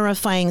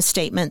clarifying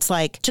statements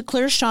like, to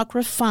clear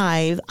chakra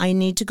 5, I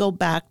need to go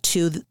back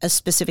to a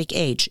specific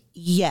age.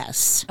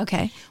 Yes.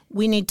 Okay.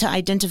 We need to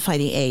identify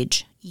the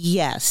age.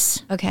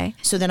 Yes. Okay.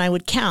 So then I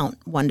would count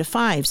 1 to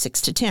 5,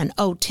 6 to 10.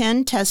 Oh,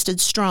 10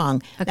 tested strong.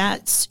 Okay.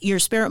 That's your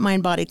spirit,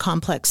 mind, body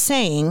complex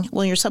saying,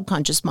 well, your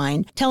subconscious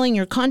mind, telling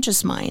your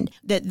conscious mind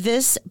that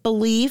this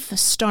belief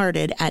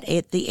started at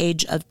the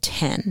age of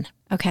 10.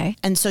 Okay.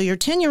 And so your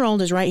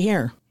 10-year-old is right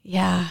here.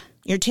 Yeah.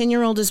 Your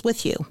 10-year-old is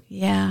with you.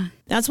 Yeah.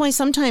 That's why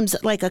sometimes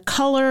like a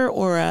color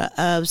or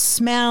a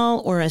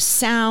smell or a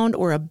sound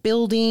or a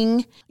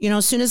building, you know,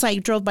 as soon as I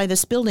drove by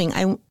this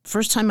building,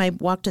 first time I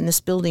walked in this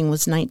building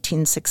was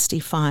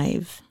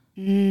 1965.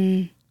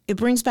 It it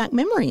brings back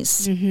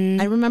memories.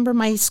 I remember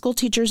my school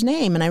teacher's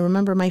name and I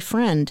remember my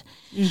friend.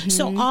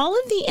 So all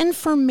of the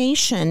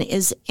information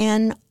is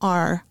in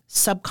our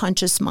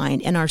subconscious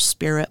mind, in our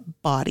spirit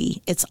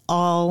body. It's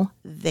all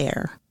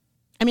there.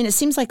 I mean, it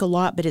seems like a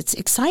lot, but it's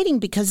exciting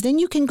because then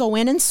you can go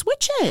in and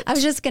switch it. I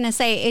was just going to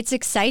say, it's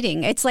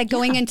exciting. It's like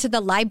going into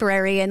the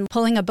library and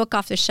pulling a book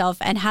off the shelf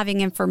and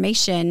having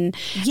information.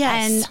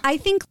 Yes. And I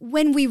think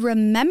when we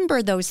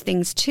remember those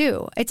things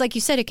too, it's like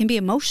you said, it can be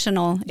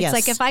emotional. It's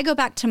like if I go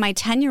back to my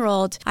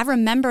 10-year-old, I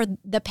remember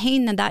the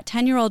pain that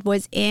 10-year-old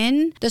was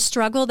in, the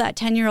struggle that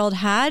 10-year-old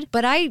had,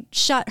 but I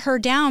shut her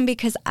down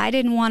because I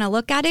didn't want to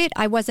look at it.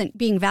 I wasn't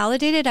being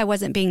validated. I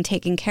wasn't being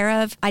taken care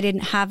of. I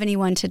didn't have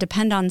anyone to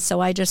depend on. So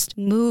I just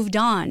moved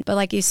on. But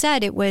like you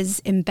said, it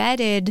was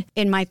embedded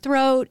in my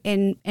throat,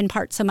 in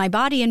parts of my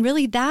body. And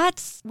really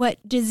that's what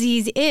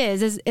disease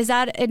is. Is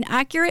that an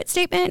accurate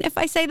statement if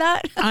I say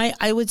that?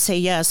 I would say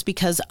yes,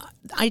 because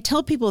I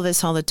tell people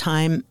this all the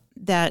time,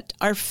 that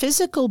our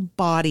physical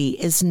body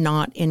is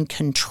not in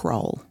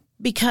control.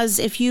 Because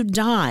if you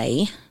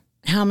die,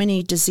 how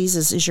many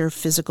diseases is your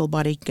physical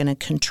body going to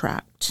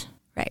contract?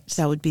 Right.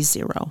 That would be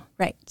 0.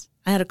 Right.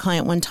 I had a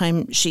client one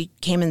time, she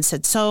came and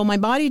said, so my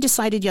body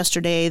decided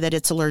yesterday that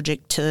it's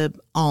allergic to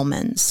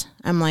almonds.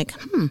 I'm like,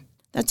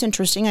 that's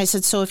interesting. I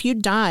said, so if you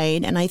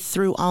died and I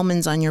threw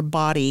almonds on your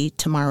body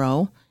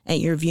tomorrow at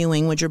your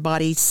viewing, would your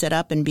body sit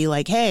up and be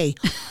like, hey,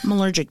 I'm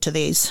allergic to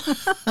these?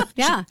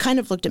 Yeah. She kind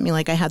of looked at me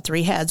like I had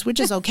 3 heads, which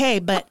is okay.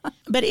 But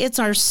it's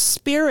our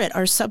spirit,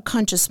 our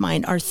subconscious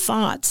mind, our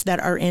thoughts that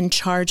are in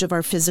charge of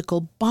our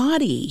physical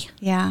body.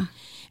 Yeah.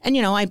 And,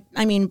 you know,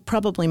 I mean,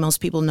 probably most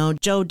people know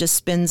Joe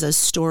Dispenza's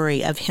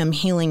story of him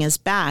healing his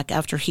back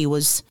after he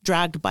was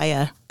dragged by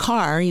a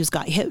car. He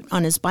got hit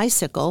on his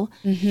bicycle.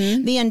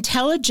 The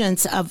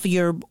intelligence of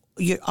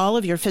all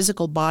of your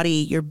physical body,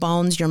 your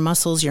bones, your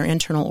muscles, your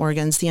internal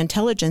organs, the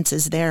intelligence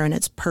is there and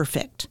it's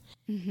perfect.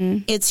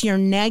 It's your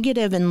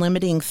negative and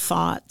limiting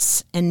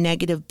thoughts and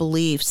negative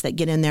beliefs that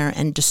get in there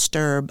and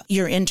disturb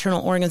your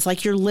internal organs,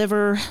 like your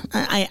liver.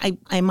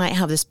 I might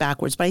have this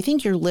backwards, but I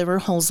think your liver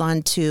holds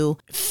on to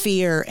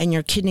fear and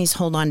your kidneys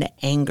hold on to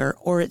anger,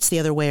 or it's the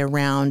other way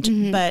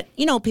around. But,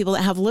 you know, people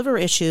that have liver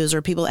issues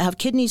or people that have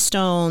kidney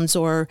stones,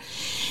 or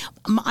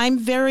I'm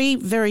very,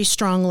 very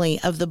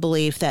strongly of the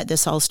belief that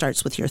this all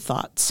starts with your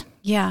thoughts.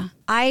 Yeah.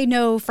 I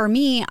know for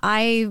me,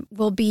 I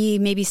will be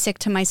maybe sick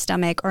to my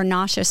stomach or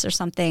nauseous or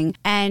something,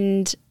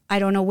 and I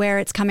don't know where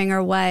it's coming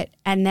or what.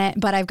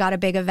 But I've got a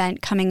big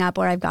event coming up,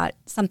 or I've got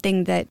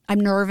something that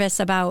I'm nervous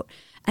about.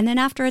 And then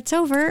after it's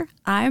over,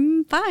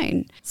 I'm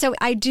fine. So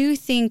I do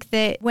think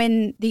that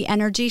when the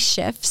energy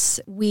shifts,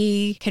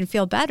 we can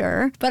feel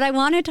better. But I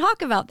want to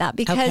talk about that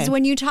because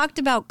when you talked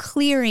about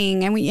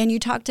clearing and you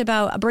talked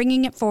about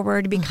bringing it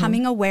forward,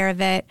 becoming aware of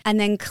it, and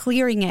then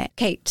clearing it.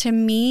 Okay, to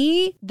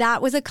me,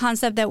 that was a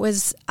concept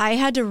that I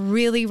had to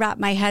really wrap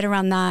my head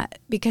around that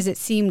because it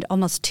seemed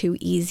almost too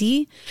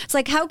easy. It's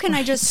like, how can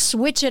I just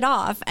switch it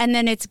off and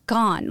then it's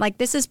gone? Like,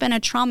 this has been a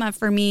trauma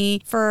for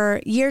me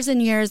for years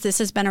and years. This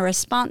has been a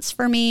response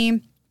for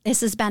me.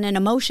 This has been an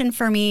emotion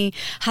for me.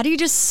 How do you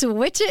just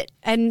switch it?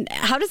 And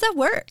how does that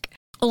work?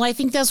 Well, I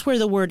think that's where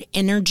the word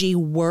energy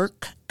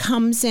work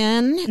comes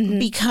in,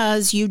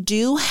 because you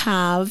do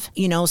have,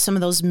 you know, some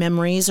of those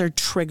memories are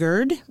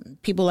triggered.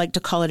 People like to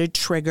call it a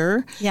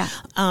trigger. Yeah.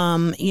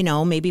 You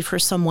know, maybe for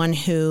someone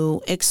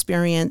who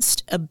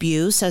experienced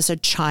abuse as a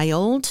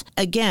child,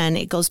 again,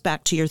 it goes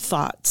back to your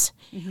thoughts.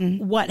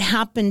 What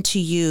happened to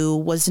you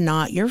was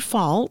not your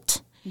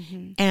fault.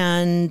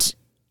 And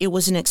it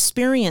was an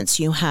experience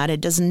you had. It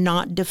does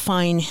not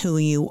define who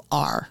you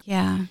are.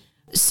 Yeah.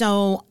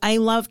 So I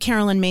love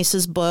Carolyn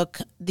Mace's book,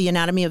 The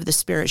Anatomy of the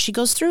Spirit. She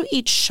goes through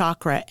each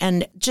chakra,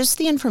 and just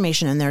the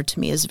information in there to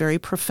me is very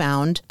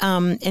profound.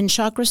 In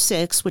chakra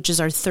 6, which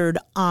is our third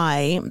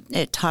eye,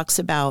 it talks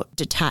about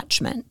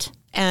detachment.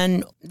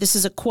 And this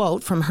is a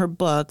quote from her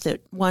book,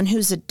 that one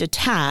who's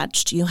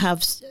detached, you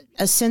have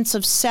a sense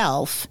of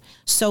self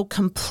so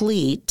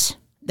complete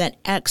that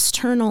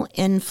external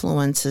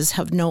influences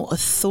have no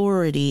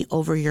authority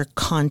over your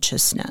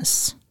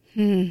consciousness.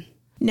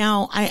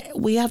 Now,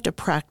 we have to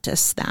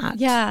practice that.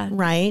 Yeah.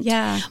 Right?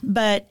 Yeah.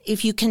 But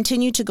if you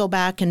continue to go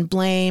back and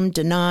blame,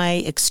 deny,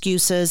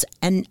 excuses,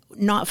 and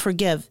not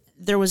forgive,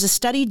 there was a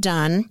study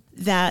done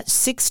that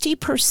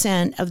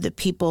 60% of the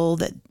people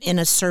that in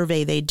a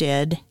survey they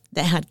did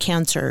that had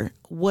cancer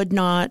would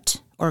not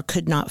or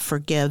could not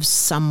forgive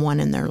someone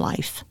in their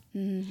life.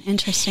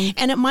 Interesting.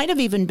 And it might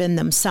have even been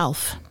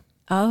themselves.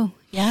 Oh,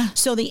 yeah.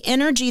 So the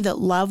energy that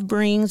love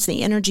brings,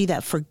 the energy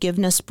that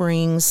forgiveness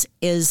brings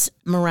is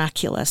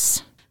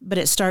miraculous, but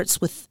it starts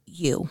with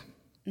you.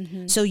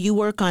 So you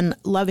work on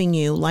loving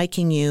you,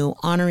 liking you,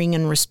 honoring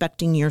and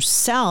respecting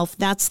yourself.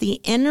 That's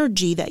the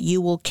energy that you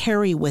will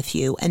carry with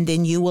you. And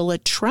then you will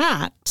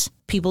attract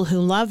people who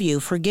love you,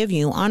 forgive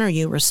you, honor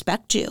you,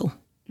 respect you.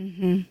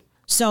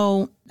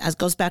 So as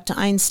goes back to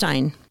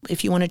Einstein,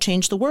 if you want to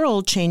change the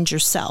world, change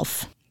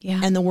yourself. Yeah.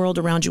 And the world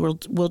around you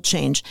will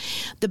change.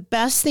 The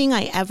best thing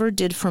I ever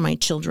did for my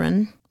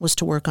children was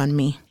to work on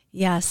me.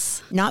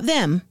 Yes. Not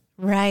them.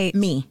 Right.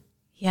 Me.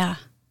 Yeah.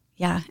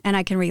 Yeah. And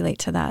I can relate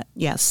to that.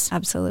 Yes.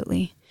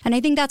 Absolutely. And I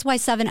think that's why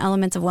 7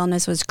 Elements of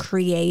Wellness was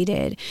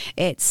created.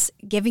 It's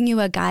giving you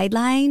a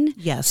guideline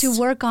to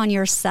work on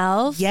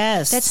yourself.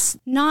 Yes. That's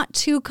not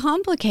too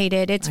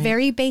complicated. It's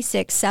very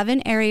basic.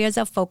 7 areas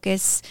of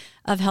focus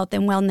of health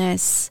and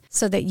wellness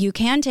so that you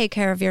can take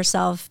care of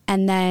yourself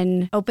and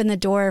then open the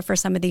door for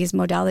some of these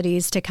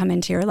modalities to come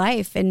into your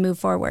life and move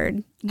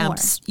forward more.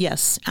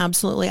 Yes,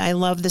 absolutely. I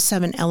love the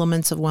 7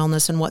 Elements of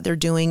Wellness and what they're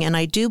doing. And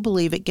I do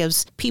believe it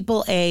gives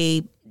people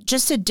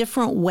just a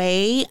different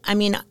way. I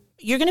mean,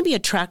 you're going to be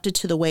attracted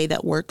to the way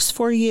that works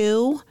for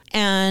you.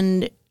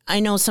 And I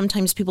know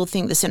sometimes people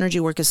think this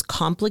energy work is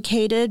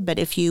complicated, but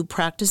if you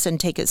practice and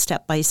take it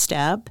step by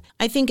step,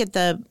 I think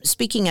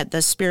speaking at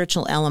the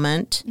spiritual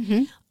element,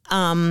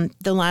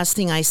 the last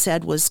thing I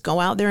said was go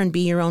out there and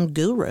be your own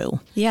guru.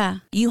 Yeah.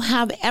 You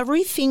have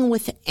everything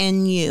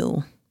within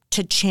you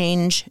to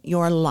change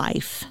your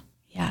life.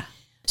 Yeah.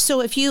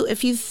 So if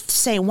you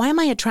say, why am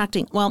I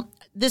attracting? Well,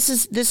 this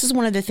is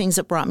one of the things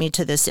that brought me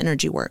to this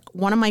energy work.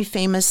 One of my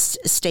famous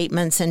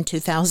statements in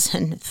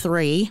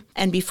 2003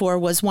 and before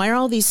was, why are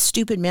all these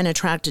stupid men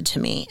attracted to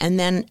me? And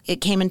then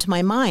it came into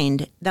my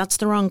mind, that's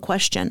the wrong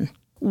question.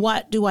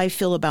 What do I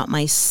feel about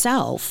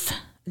myself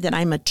that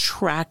I'm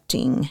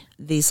attracting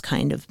these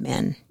kind of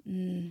men?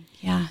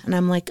 Yeah. And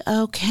I'm like,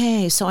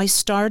 okay. So I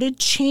started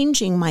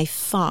changing my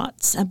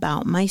thoughts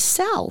about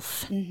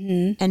myself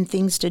and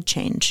things did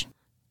change.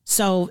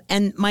 So,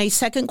 and my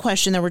second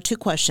question, there were 2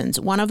 questions.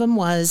 One of them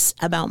was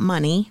about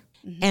money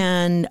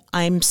and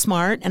I'm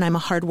smart and I'm a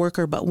hard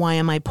worker, but why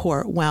am I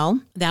poor? Well,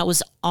 that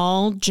was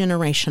all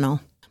generational.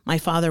 My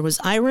father was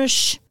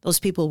Irish. Those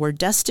people were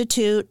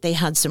destitute. They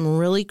had some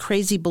really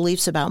crazy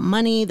beliefs about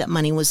money, that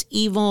money was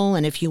evil.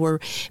 And if you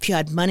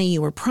had money,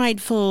 you were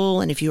prideful.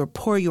 And if you were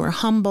poor, you were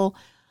humble.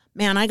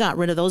 Man, I got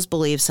rid of those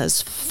beliefs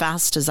as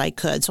fast as I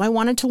could. So I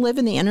wanted to live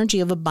in the energy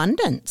of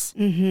abundance,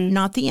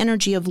 not the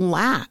energy of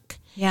lack.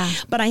 Yeah.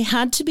 But I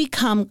had to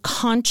become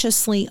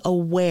consciously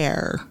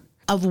aware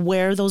of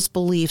where those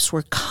beliefs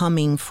were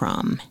coming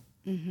from.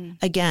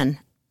 Again,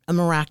 a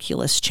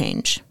miraculous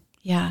change.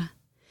 Yeah.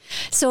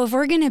 So if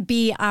we're going to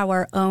be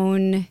our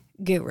own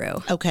guru,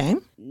 okay,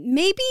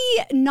 maybe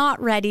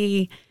not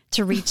ready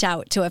to reach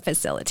out to a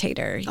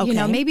facilitator. Okay. You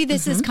know, maybe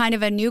this is kind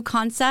of a new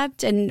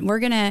concept and we're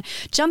going to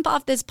jump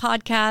off this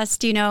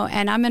podcast, you know,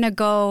 and I'm going to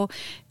go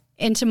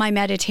into my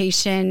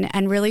meditation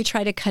and really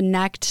try to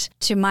connect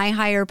to my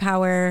higher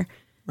power.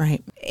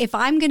 Right. If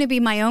I'm going to be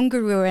my own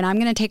guru and I'm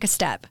going to take a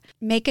step,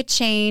 make a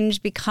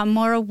change, become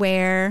more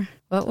aware,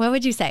 what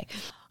would you say?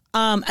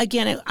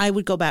 Again, I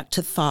would go back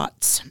to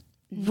thoughts.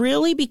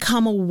 Really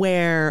become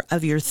aware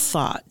of your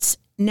thoughts.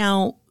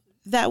 Now,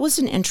 that was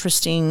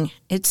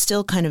it's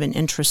still kind of an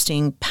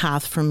interesting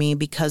path for me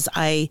because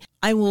I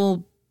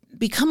will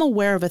become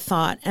aware of a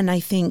thought and I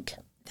think,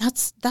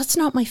 that's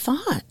not my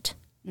thought.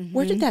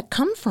 Where did that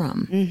come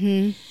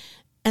from?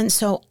 And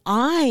so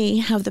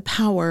I have the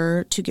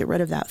power to get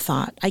rid of that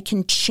thought. I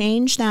can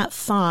change that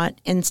thought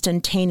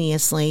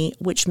instantaneously,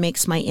 which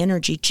makes my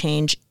energy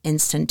change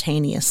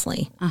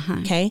instantaneously.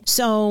 Okay.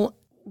 So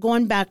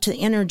going back to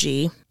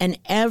energy and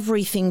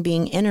everything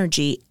being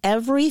energy,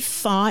 every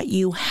thought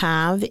you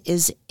have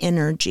is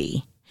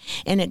energy.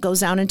 And it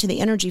goes out into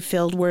the energy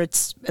field where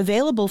it's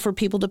available for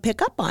people to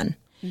pick up on.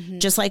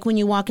 Just like when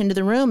you walk into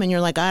the room and you're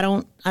like, I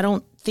don't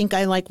think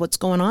I like what's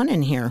going on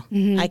in here.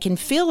 I can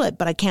feel it,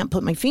 but I can't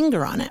put my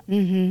finger on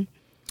it.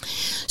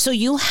 So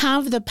you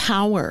have the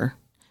power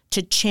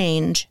to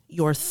change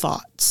your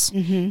thoughts.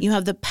 You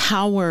have the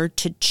power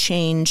to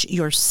change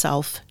your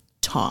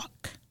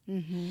self-talk.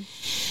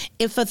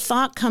 If a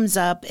thought comes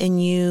up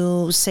and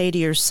you say to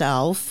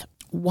yourself,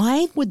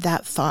 why would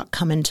that thought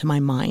come into my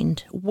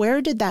mind?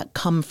 Where did that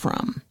come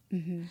from?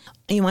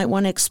 You might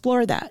want to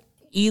explore that.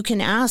 You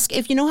can ask,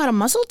 if you know how to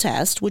muscle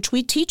test, which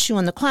we teach you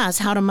in the class,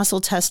 how to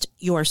muscle test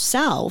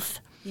yourself.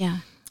 Yeah.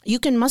 You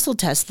can muscle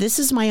test, this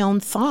is my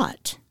own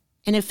thought.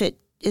 And if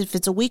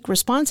it's a weak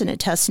response and it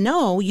tests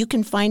no, you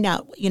can find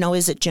out,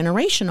 is it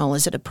generational?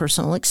 Is it a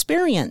personal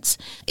experience?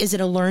 Is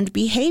it a learned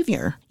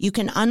behavior? You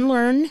can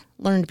unlearn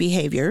learned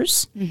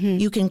behaviors.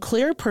 You can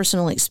clear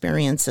personal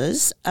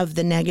experiences of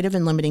the negative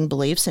and limiting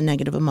beliefs and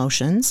negative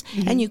emotions,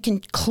 and you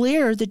can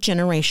clear the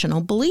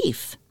generational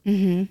belief.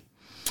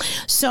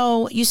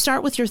 So you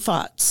start with your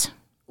thoughts.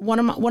 What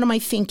am I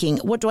thinking?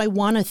 What do I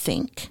want to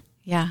think?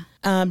 Yeah.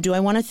 Do I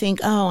want to think,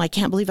 oh, I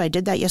can't believe I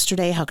did that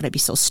yesterday. How could I be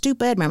so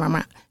stupid?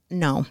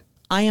 No.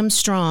 I am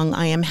strong.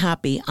 I am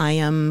happy. I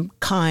am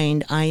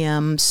kind. I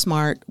am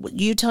smart.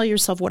 You tell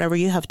yourself whatever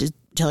you have to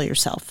tell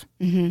yourself.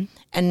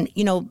 And,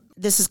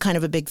 this is kind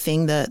of a big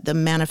thing, the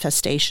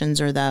manifestations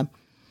or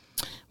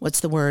what's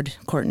the word,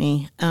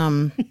 Courtney?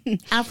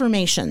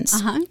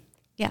 Affirmations.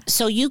 Yeah.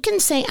 So you can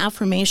say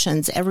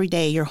affirmations every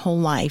day, your whole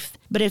life,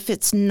 but if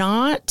it's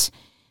not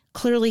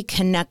clearly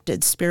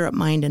connected, spirit,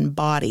 mind, and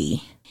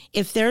body,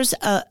 if there's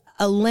a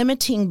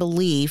limiting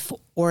belief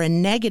or a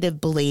negative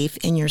belief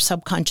in your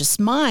subconscious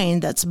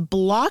mind that's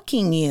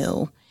blocking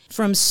you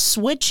from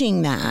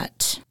switching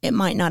that, it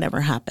might not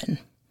ever happen.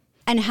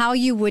 And how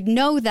you would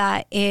know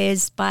that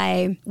is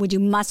would you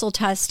muscle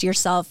test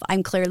yourself?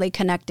 I'm clearly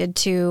connected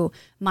to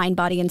mind,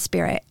 body, and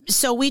spirit.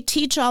 So we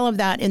teach all of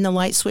that in the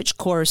Light Switch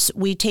course.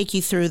 We take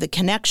you through the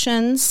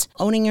connections,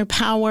 owning your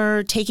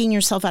power, taking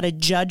yourself out of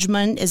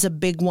judgment is a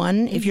big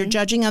one. If you're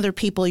judging other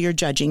people, you're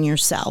judging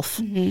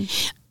yourself.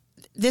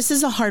 This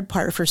is a hard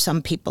part for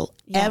some people.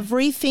 Yeah.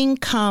 Everything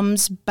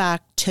comes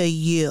back to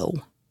you.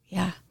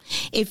 Yeah.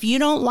 If you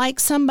don't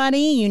like somebody,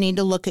 you need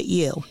to look at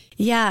you.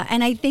 Yeah.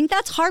 And I think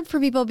that's hard for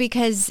people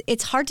because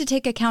it's hard to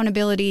take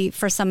accountability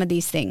for some of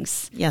these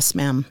things. Yes,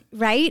 ma'am.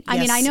 Right? I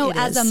mean, I know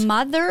as a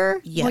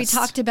mother, we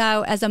talked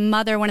about as a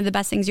mother, one of the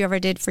best things you ever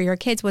did for your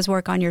kids was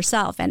work on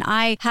yourself. And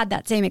I had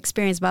that same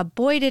experience, but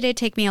boy, did it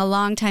take me a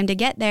long time to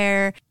get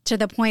there to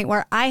the point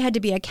where I had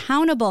to be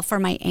accountable for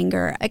my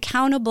anger,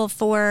 accountable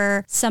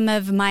for some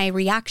of my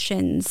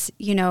reactions,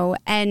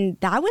 and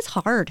that was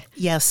hard.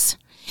 Yes.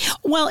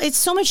 Well, it's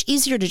so much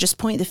easier to just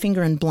point the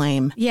finger and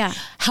blame. Yeah.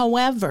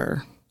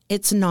 However,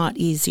 it's not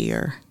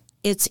easier.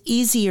 It's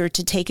easier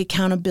to take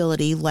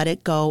accountability, let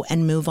it go,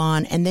 and move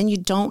on. And then you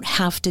don't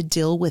have to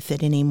deal with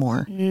it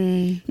anymore.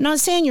 I'm not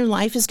saying your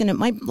life is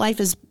my life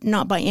is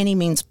not by any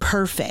means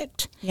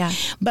perfect. Yeah.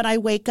 But I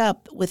wake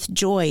up with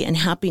joy and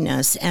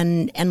happiness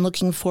and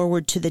looking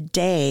forward to the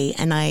day.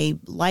 And I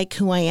like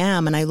who I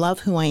am and I love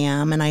who I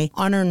am and I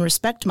honor and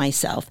respect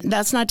myself.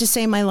 That's not to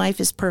say my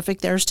life is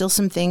perfect. There are still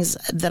some things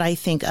that I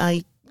think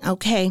I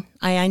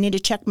need to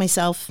check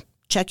myself.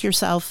 Check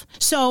yourself.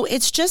 So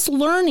it's just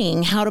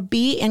learning how to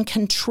be in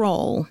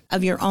control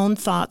of your own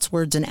thoughts,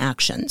 words, and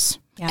actions.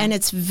 Yeah. And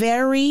it's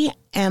very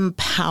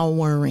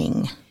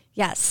empowering.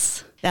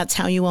 Yes. That's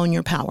how you own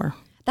your power.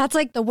 That's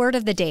like the word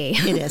of the day.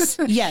 It is.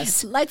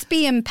 Yes. Let's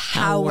be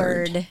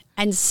empowered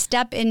and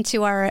step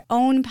into our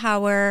own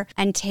power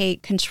and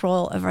take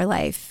control of our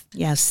life.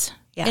 Yes.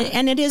 Yeah.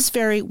 And it is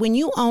when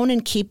you own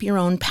and keep your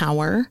own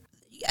power,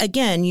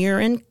 again,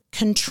 you're in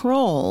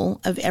control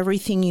of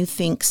everything you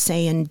think,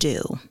 say, and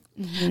do.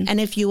 And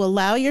if you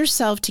allow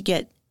yourself to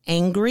get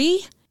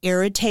angry,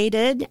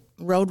 irritated,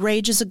 road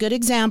rage is a good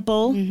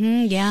example.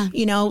 Yeah.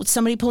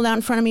 Somebody pulled out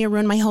in front of me and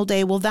ruined my whole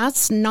day. Well,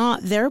 that's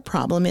not their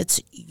problem. It's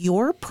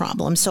your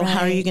problem. So how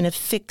are you going to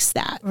fix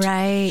that?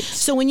 Right.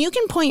 So when you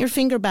can point your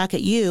finger back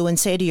at you and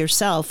say to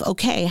yourself,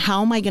 okay,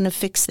 how am I going to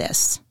fix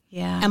this?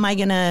 Yeah. Am I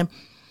going to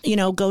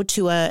go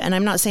to and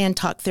I'm not saying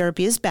talk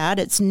therapy is bad.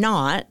 It's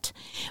not.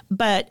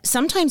 But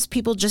sometimes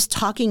people just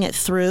talking it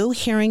through,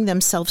 hearing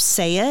themselves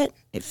say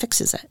it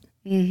fixes it.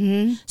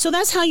 So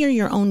that's how you're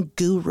your own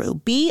guru.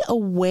 Be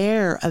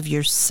aware of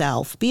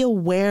yourself. Be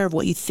aware of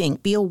what you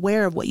think. Be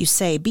aware of what you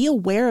say. Be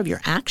aware of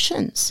your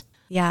actions.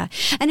 Yeah.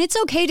 And it's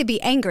okay to be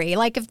angry.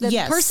 Like if the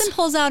person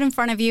pulls out in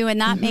front of you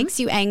and that makes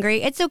you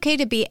angry, it's okay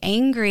to be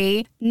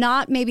angry,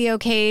 not maybe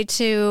okay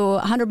to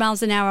 100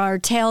 miles an hour,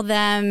 tail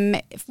them,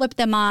 flip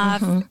them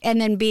off,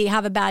 and then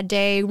have a bad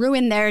day,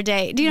 ruin their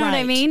day. Do you know what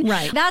I mean?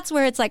 Right. That's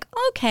where it's like,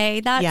 okay,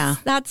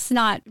 that's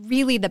not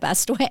really the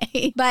best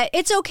way. But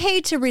it's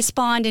okay to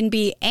respond and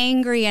be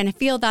angry and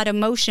feel that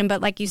emotion. But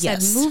like you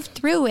said, move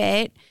through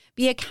it.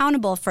 Be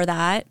accountable for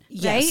that,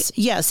 right?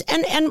 Yes.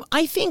 And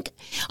I think,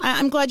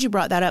 I'm glad you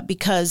brought that up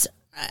because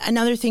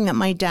another thing that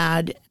my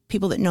dad,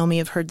 people that know me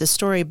have heard this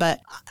story,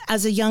 but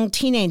as a young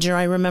teenager,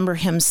 I remember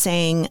him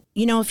saying,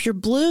 if you're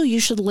blue,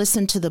 you should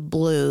listen to the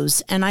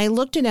blues. And I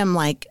looked at him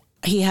like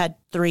he had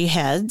 3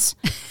 heads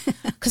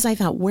because I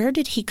thought, where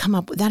did he come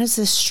up with? That is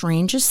the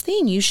strangest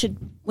thing.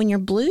 When you're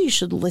blue, you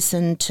should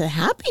listen to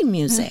happy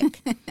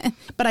music.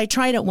 But I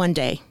tried it one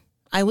day.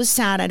 I was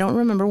sad. I don't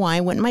remember why.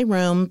 I went in my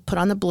room, put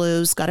on the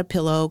blues, got a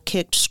pillow,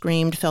 kicked,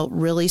 screamed, felt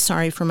really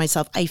sorry for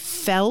myself. I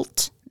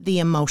felt the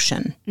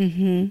emotion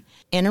in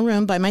a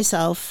room by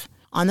myself,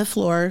 on the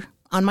floor,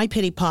 on my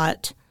pity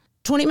pot.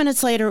 20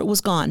 minutes later, it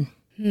was gone.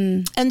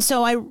 And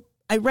so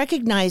I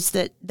recognized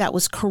that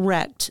was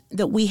correct,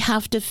 that we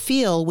have to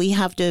feel, we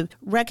have to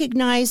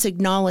recognize,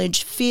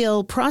 acknowledge,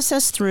 feel,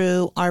 process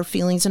through our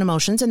feelings and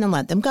emotions, and then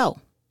let them go.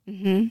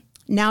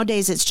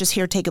 Nowadays, it's just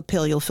here, take a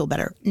pill, you'll feel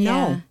better.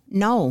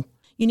 No.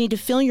 You need to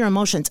feel your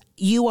emotions.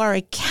 You are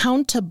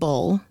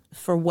accountable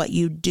for what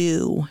you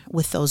do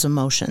with those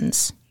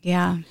emotions.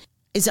 Yeah.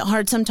 Is it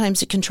hard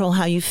sometimes to control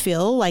how you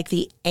feel? Like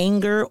the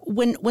anger,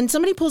 when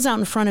somebody pulls out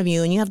in front of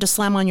you and you have to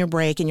slam on your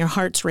brake and your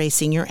heart's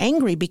racing, you're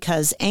angry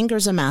because anger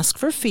is a mask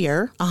for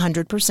fear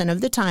 100% of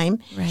the time.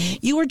 Right.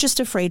 You are just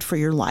afraid for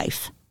your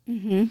life.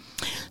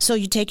 So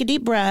you take a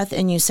deep breath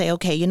and you say,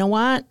 okay, you know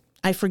what?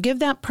 I forgive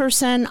that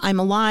person. I'm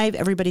alive.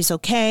 Everybody's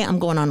okay. I'm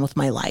going on with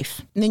my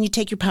life. And then you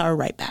take your power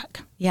right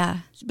back. Yeah.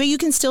 But you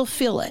can still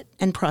feel it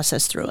and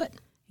process through it.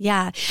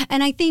 Yeah.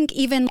 And I think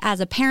even as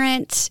a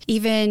parent,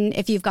 even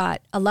if you've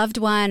got a loved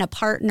one, a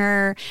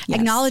partner,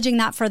 acknowledging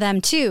that for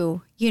them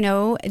too,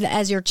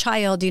 as your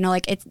child,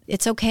 like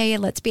it's okay.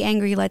 Let's be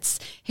angry. Let's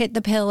hit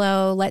the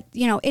pillow.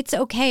 It's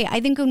okay. I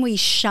think when we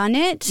shun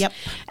it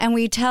and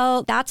we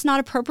tell that's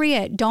not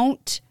appropriate,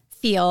 don't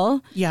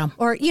feel. Yeah.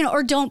 Or,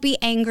 or don't be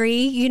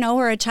angry,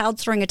 or a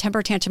child's throwing a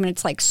temper tantrum and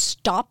it's like,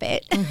 stop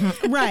it.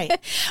 Mm-hmm. Right.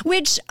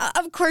 Which,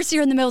 of course,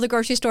 you're in the middle of the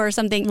grocery store or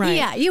something. Right.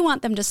 Yeah, you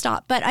want them to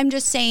stop. But I'm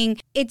just saying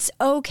it's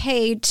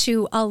okay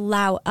to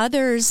allow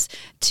others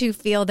to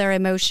feel their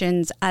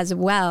emotions as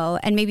well,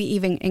 and maybe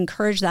even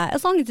encourage that,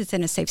 as long as it's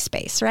in a safe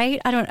space,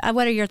 right?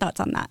 What are your thoughts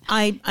on that?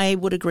 I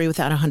would agree with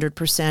that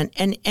 100%.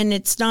 And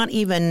it's not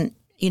even,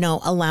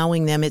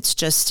 allowing them. It's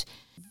just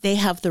they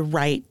have the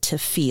right to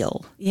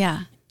feel.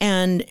 Yeah.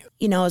 And,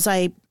 as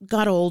I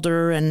got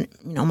older and,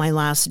 my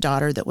last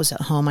daughter that was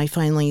at home, I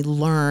finally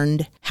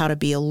learned how to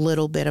be a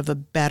little bit of a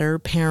better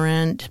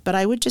parent. But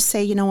I would just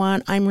say, you know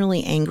what, I'm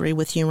really angry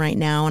with you right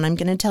now. And I'm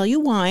going to tell you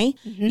why.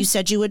 Mm-hmm. You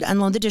said you would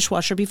unload the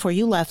dishwasher before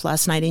you left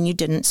last night and you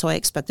didn't. So I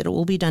expected it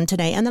will be done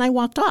today. And then I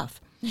walked off.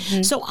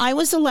 Mm-hmm. So I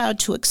was allowed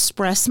to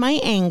express my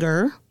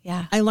anger.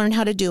 Yeah. I learned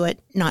how to do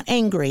it, not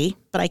angry,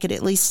 but I could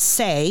at least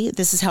say,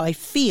 this is how I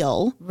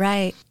feel.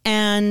 Right.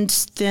 And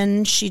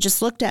then she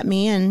just looked at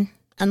me and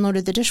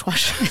unloaded the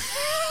dishwasher.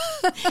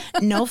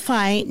 No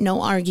fight,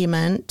 no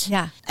argument.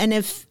 Yeah. And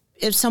if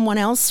someone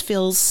else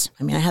feels,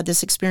 I had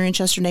this experience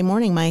yesterday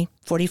morning. My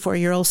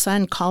 44-year-old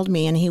son called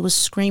me and he was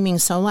screaming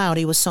so loud.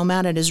 He was so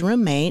mad at his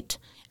roommate.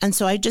 And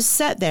so I just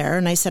sat there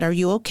and I said, are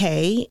you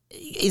okay?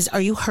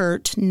 Are you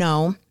hurt?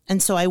 No.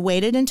 And so I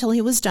waited until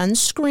he was done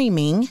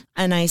screaming.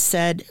 And I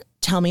said,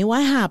 tell me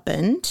what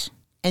happened.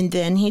 And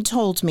then he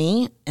told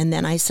me. And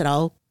then I said,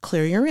 I'll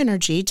clear your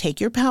energy,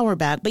 take your power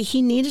back. But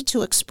he needed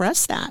to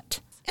express that.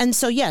 And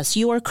so, yes,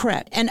 you are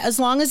correct. And as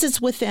long as it's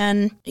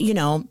within,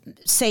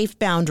 safe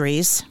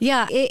boundaries.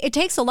 Yeah, it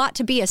takes a lot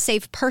to be a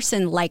safe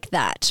person like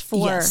that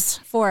for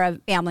a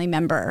family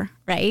member,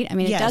 right?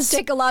 It does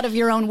take a lot of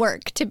your own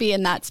work to be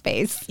in that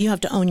space. You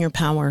have to own your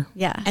power.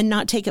 Yeah. And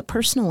not take it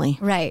personally.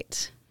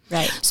 Right.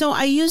 Right. So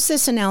I use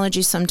this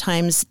analogy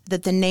sometimes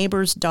that the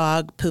neighbor's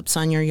dog poops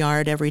on your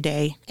yard every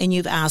day and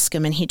you've asked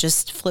him and he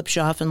just flips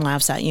you off and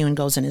laughs at you and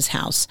goes in his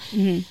house.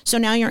 Mm-hmm. So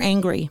now you're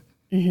angry.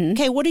 Mm-hmm.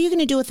 Okay, what are you going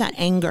to do with that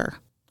anger?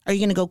 Are you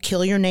going to go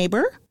kill your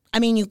neighbor?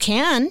 You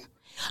can.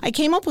 I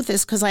came up with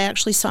this because I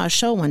actually saw a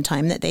show one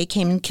time that they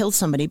came and killed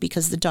somebody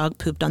because the dog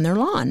pooped on their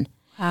lawn.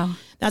 Wow.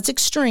 That's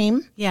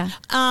extreme. Yeah.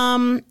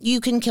 You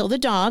can kill the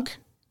dog,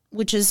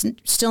 which is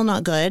still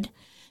not good.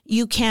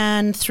 You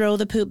can throw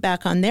the poop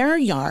back on their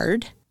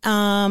yard.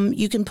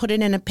 You can put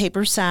it in a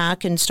paper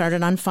sack and start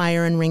it on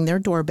fire and ring their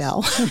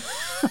doorbell.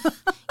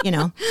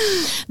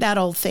 That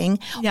old thing.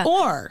 Yeah.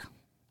 Or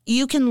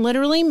you can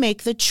literally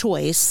make the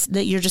choice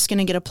that you're just going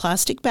to get a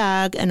plastic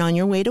bag and on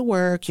your way to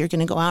work, you're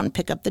going to go out and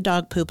pick up the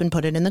dog poop and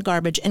put it in the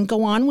garbage and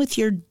go on with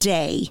your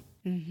day.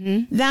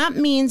 Mm-hmm. That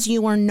means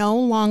you are no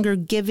longer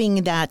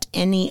giving that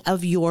any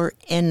of your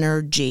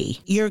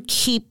energy. You're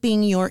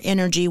keeping your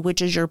energy,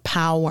 which is your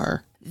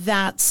power.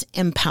 That's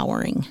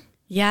empowering.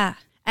 Yeah.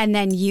 And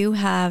then you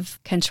have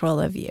control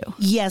of you.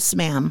 Yes,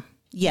 ma'am.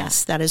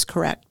 Yes, that is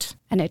correct.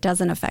 And it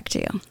doesn't affect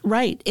you.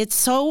 Right.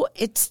 It's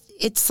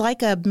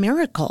like a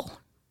miracle.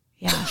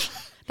 Yeah.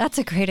 That's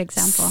a great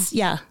example.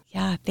 Yeah.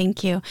 Yeah.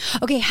 Thank you.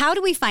 Okay. How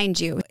do we find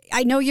you?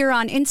 I know you're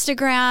on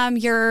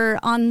Instagram, you're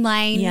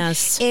online.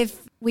 Yes. If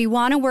we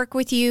want to work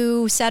with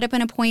you, set up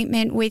an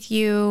appointment with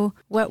you,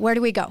 where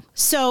do we go?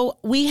 So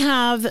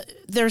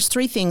there's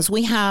three things.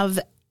 We have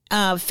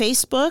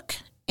Facebook,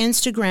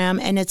 Instagram,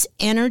 and it's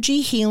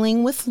Energy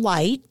Healing with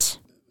Light.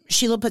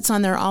 Sheila puts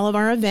on there all of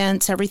our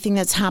events, everything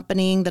that's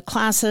happening, the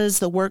classes,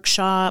 the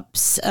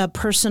workshops,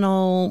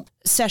 personal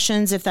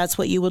sessions, if that's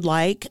what you would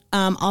like.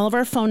 All of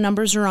our phone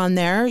numbers are on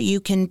there. You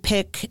can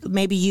pick,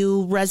 maybe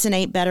you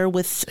resonate better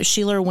with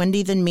Sheila or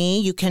Wendy than me.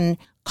 You can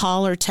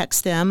call or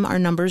text them. Our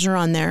numbers are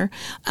on there.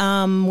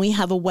 We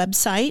have a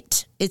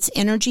website. It's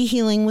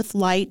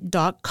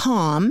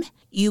energyhealingwithlight.com.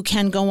 You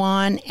can go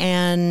on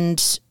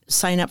and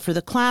sign up for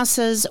the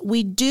classes.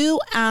 We do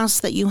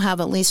ask that you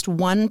have at least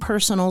one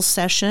personal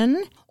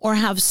session or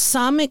have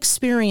some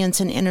experience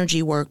in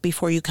energy work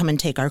before you come and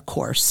take our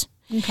course.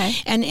 Okay.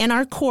 And in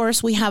our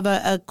course, we have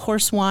a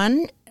course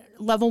 1,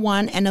 level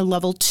 1, and a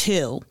level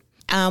 2.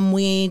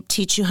 We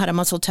teach you how to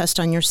muscle test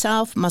on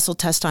yourself, muscle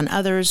test on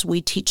others.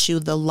 We teach you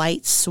the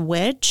light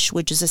switch,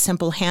 which is a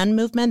simple hand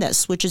movement that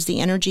switches the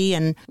energy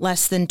in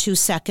less than 2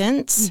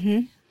 seconds.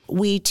 Mm-hmm.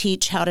 We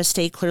teach how to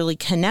stay clearly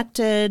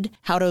connected,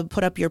 how to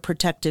put up your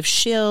protective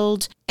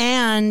shield,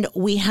 and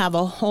we have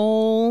a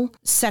whole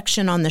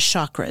section on the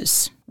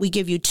chakras. We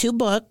give you 2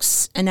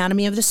 books,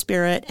 Anatomy of the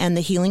Spirit and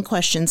The Healing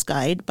Questions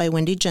Guide by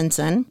Wendy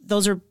Jensen.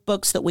 Those are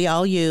books that we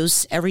all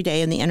use every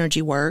day in the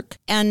energy work.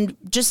 And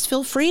just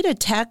feel free to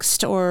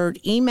text or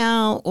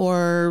email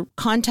or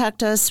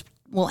contact us.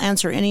 We'll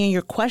answer any of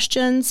your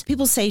questions.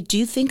 People say, do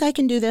you think I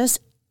can do this?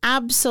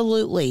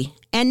 Absolutely.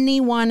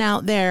 Anyone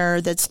out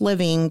there that's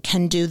living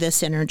can do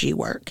this energy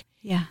work.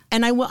 Yeah.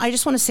 And I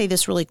just want to say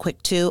this really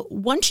quick too.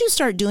 Once you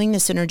start doing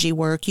this energy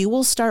work, you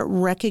will start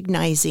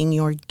recognizing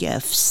your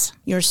gifts,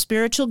 your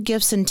spiritual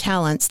gifts and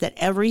talents that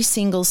every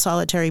single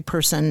solitary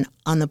person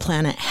on the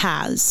planet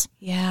has.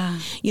 Yeah.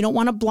 You don't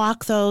want to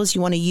block those. You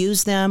want to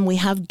use them. We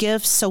have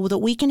gifts so that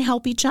we can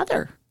help each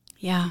other.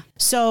 Yeah.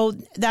 So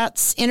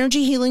that's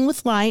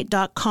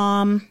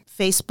energyhealingwithlight.com,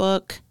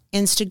 Facebook,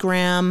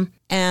 Instagram,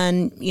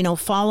 and,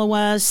 follow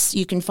us.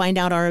 You can find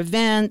out our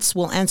events.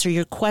 We'll answer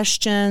your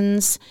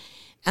questions.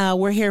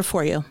 We're here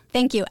for you.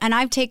 Thank you. And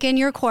I've taken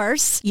your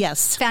course.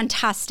 Yes.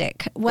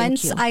 Fantastic.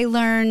 Once I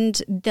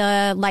learned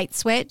the light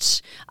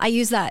switch, I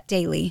use that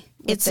daily.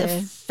 It's a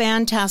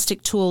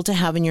fantastic tool to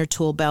have in your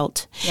tool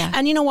belt. Yeah.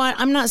 And you know what?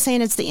 I'm not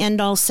saying it's the end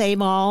all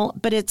save all,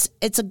 but it's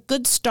a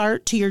good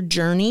start to your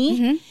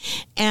journey.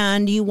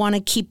 And you want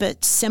to keep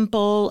it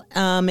simple.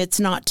 It's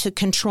not to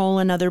control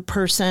another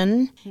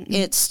person.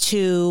 It's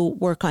to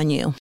work on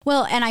you.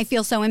 Well, and I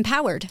feel so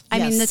empowered. I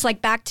mean, it's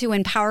like back to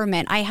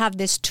empowerment. I have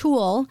this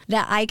tool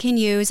that I can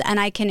use and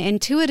I can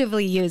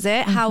intuitively use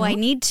it how I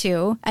need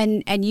to.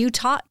 And you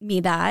taught me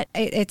that.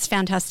 It's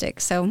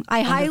fantastic. So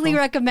I highly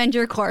recommend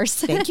your course.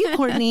 Thank you,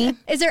 Courtney.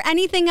 Is there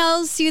anything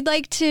else you'd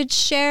like to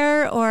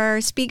share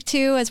or speak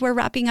to as we're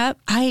wrapping up?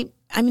 I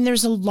mean,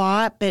 there's a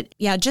lot, but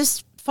yeah,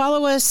 just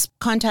follow us,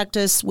 contact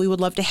us. We would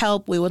love to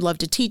help. We would love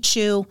to teach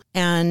you.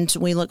 And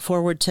we look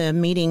forward to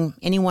meeting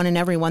anyone and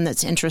everyone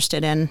that's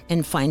interested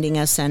in finding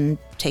us and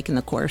taking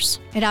the course.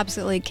 It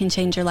absolutely can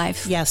change your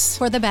life. Yes.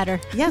 For the better.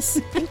 Yes.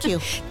 Thank you.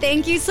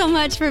 Thank you so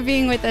much for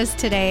being with us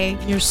today.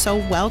 You're so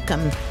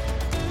welcome.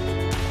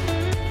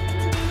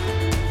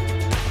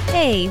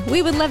 Hey,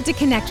 we would love to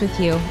connect with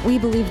you. We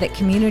believe that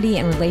community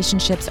and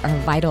relationships are a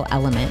vital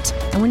element.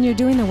 And when you're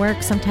doing the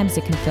work, sometimes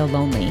it can feel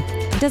lonely.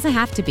 It doesn't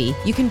have to be.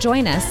 You can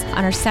join us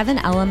on our 7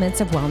 Elements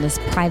of Wellness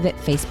private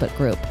Facebook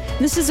group.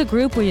 This is a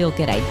group where you'll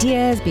get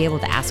ideas, be able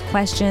to ask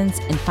questions,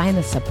 and find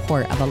the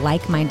support of a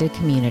like-minded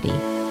community.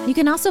 You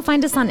can also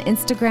find us on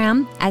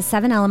Instagram as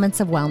 7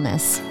 Elements of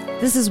Wellness.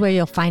 This is where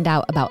you'll find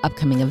out about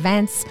upcoming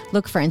events,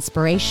 look for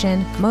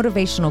inspiration,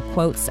 motivational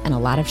quotes, and a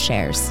lot of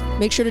shares.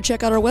 Make sure to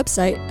check out our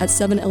website at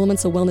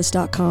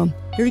 7elementsofwellness.com.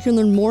 Here you can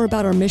learn more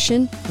about our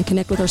mission and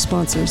connect with our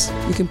sponsors.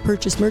 You can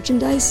purchase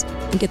merchandise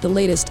and get the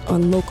latest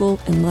on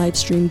local and live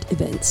streamed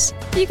events.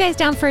 Are you guys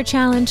down for a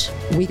challenge?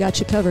 We got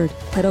you covered.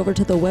 Head over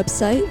to the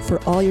website for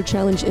all your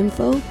challenge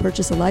info,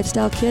 purchase a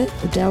lifestyle kit,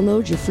 or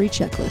download your free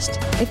checklist.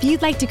 If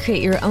you'd like to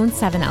create your own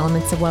 7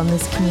 Elements of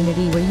Wellness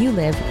community where you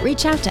live,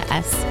 reach out to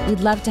us. We'd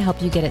love to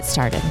help you get it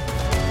started.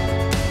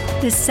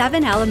 The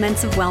 7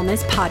 Elements of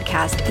Wellness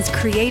podcast is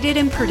created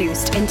and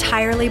produced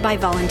entirely by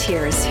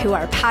volunteers who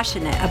are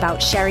passionate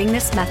about sharing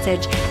this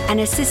message and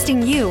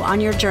assisting you on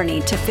your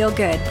journey to feel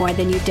good more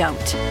than you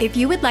don't. If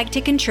you would like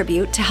to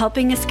contribute to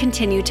helping us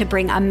continue to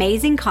bring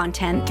amazing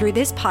content through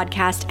this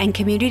podcast and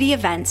community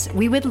events,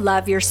 we would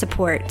love your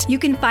support. You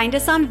can find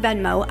us on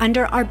Venmo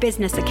under our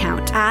business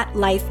account at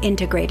Life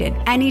Integrated.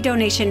 Any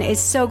donation is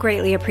so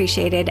greatly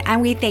appreciated,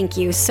 and we thank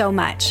you so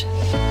much.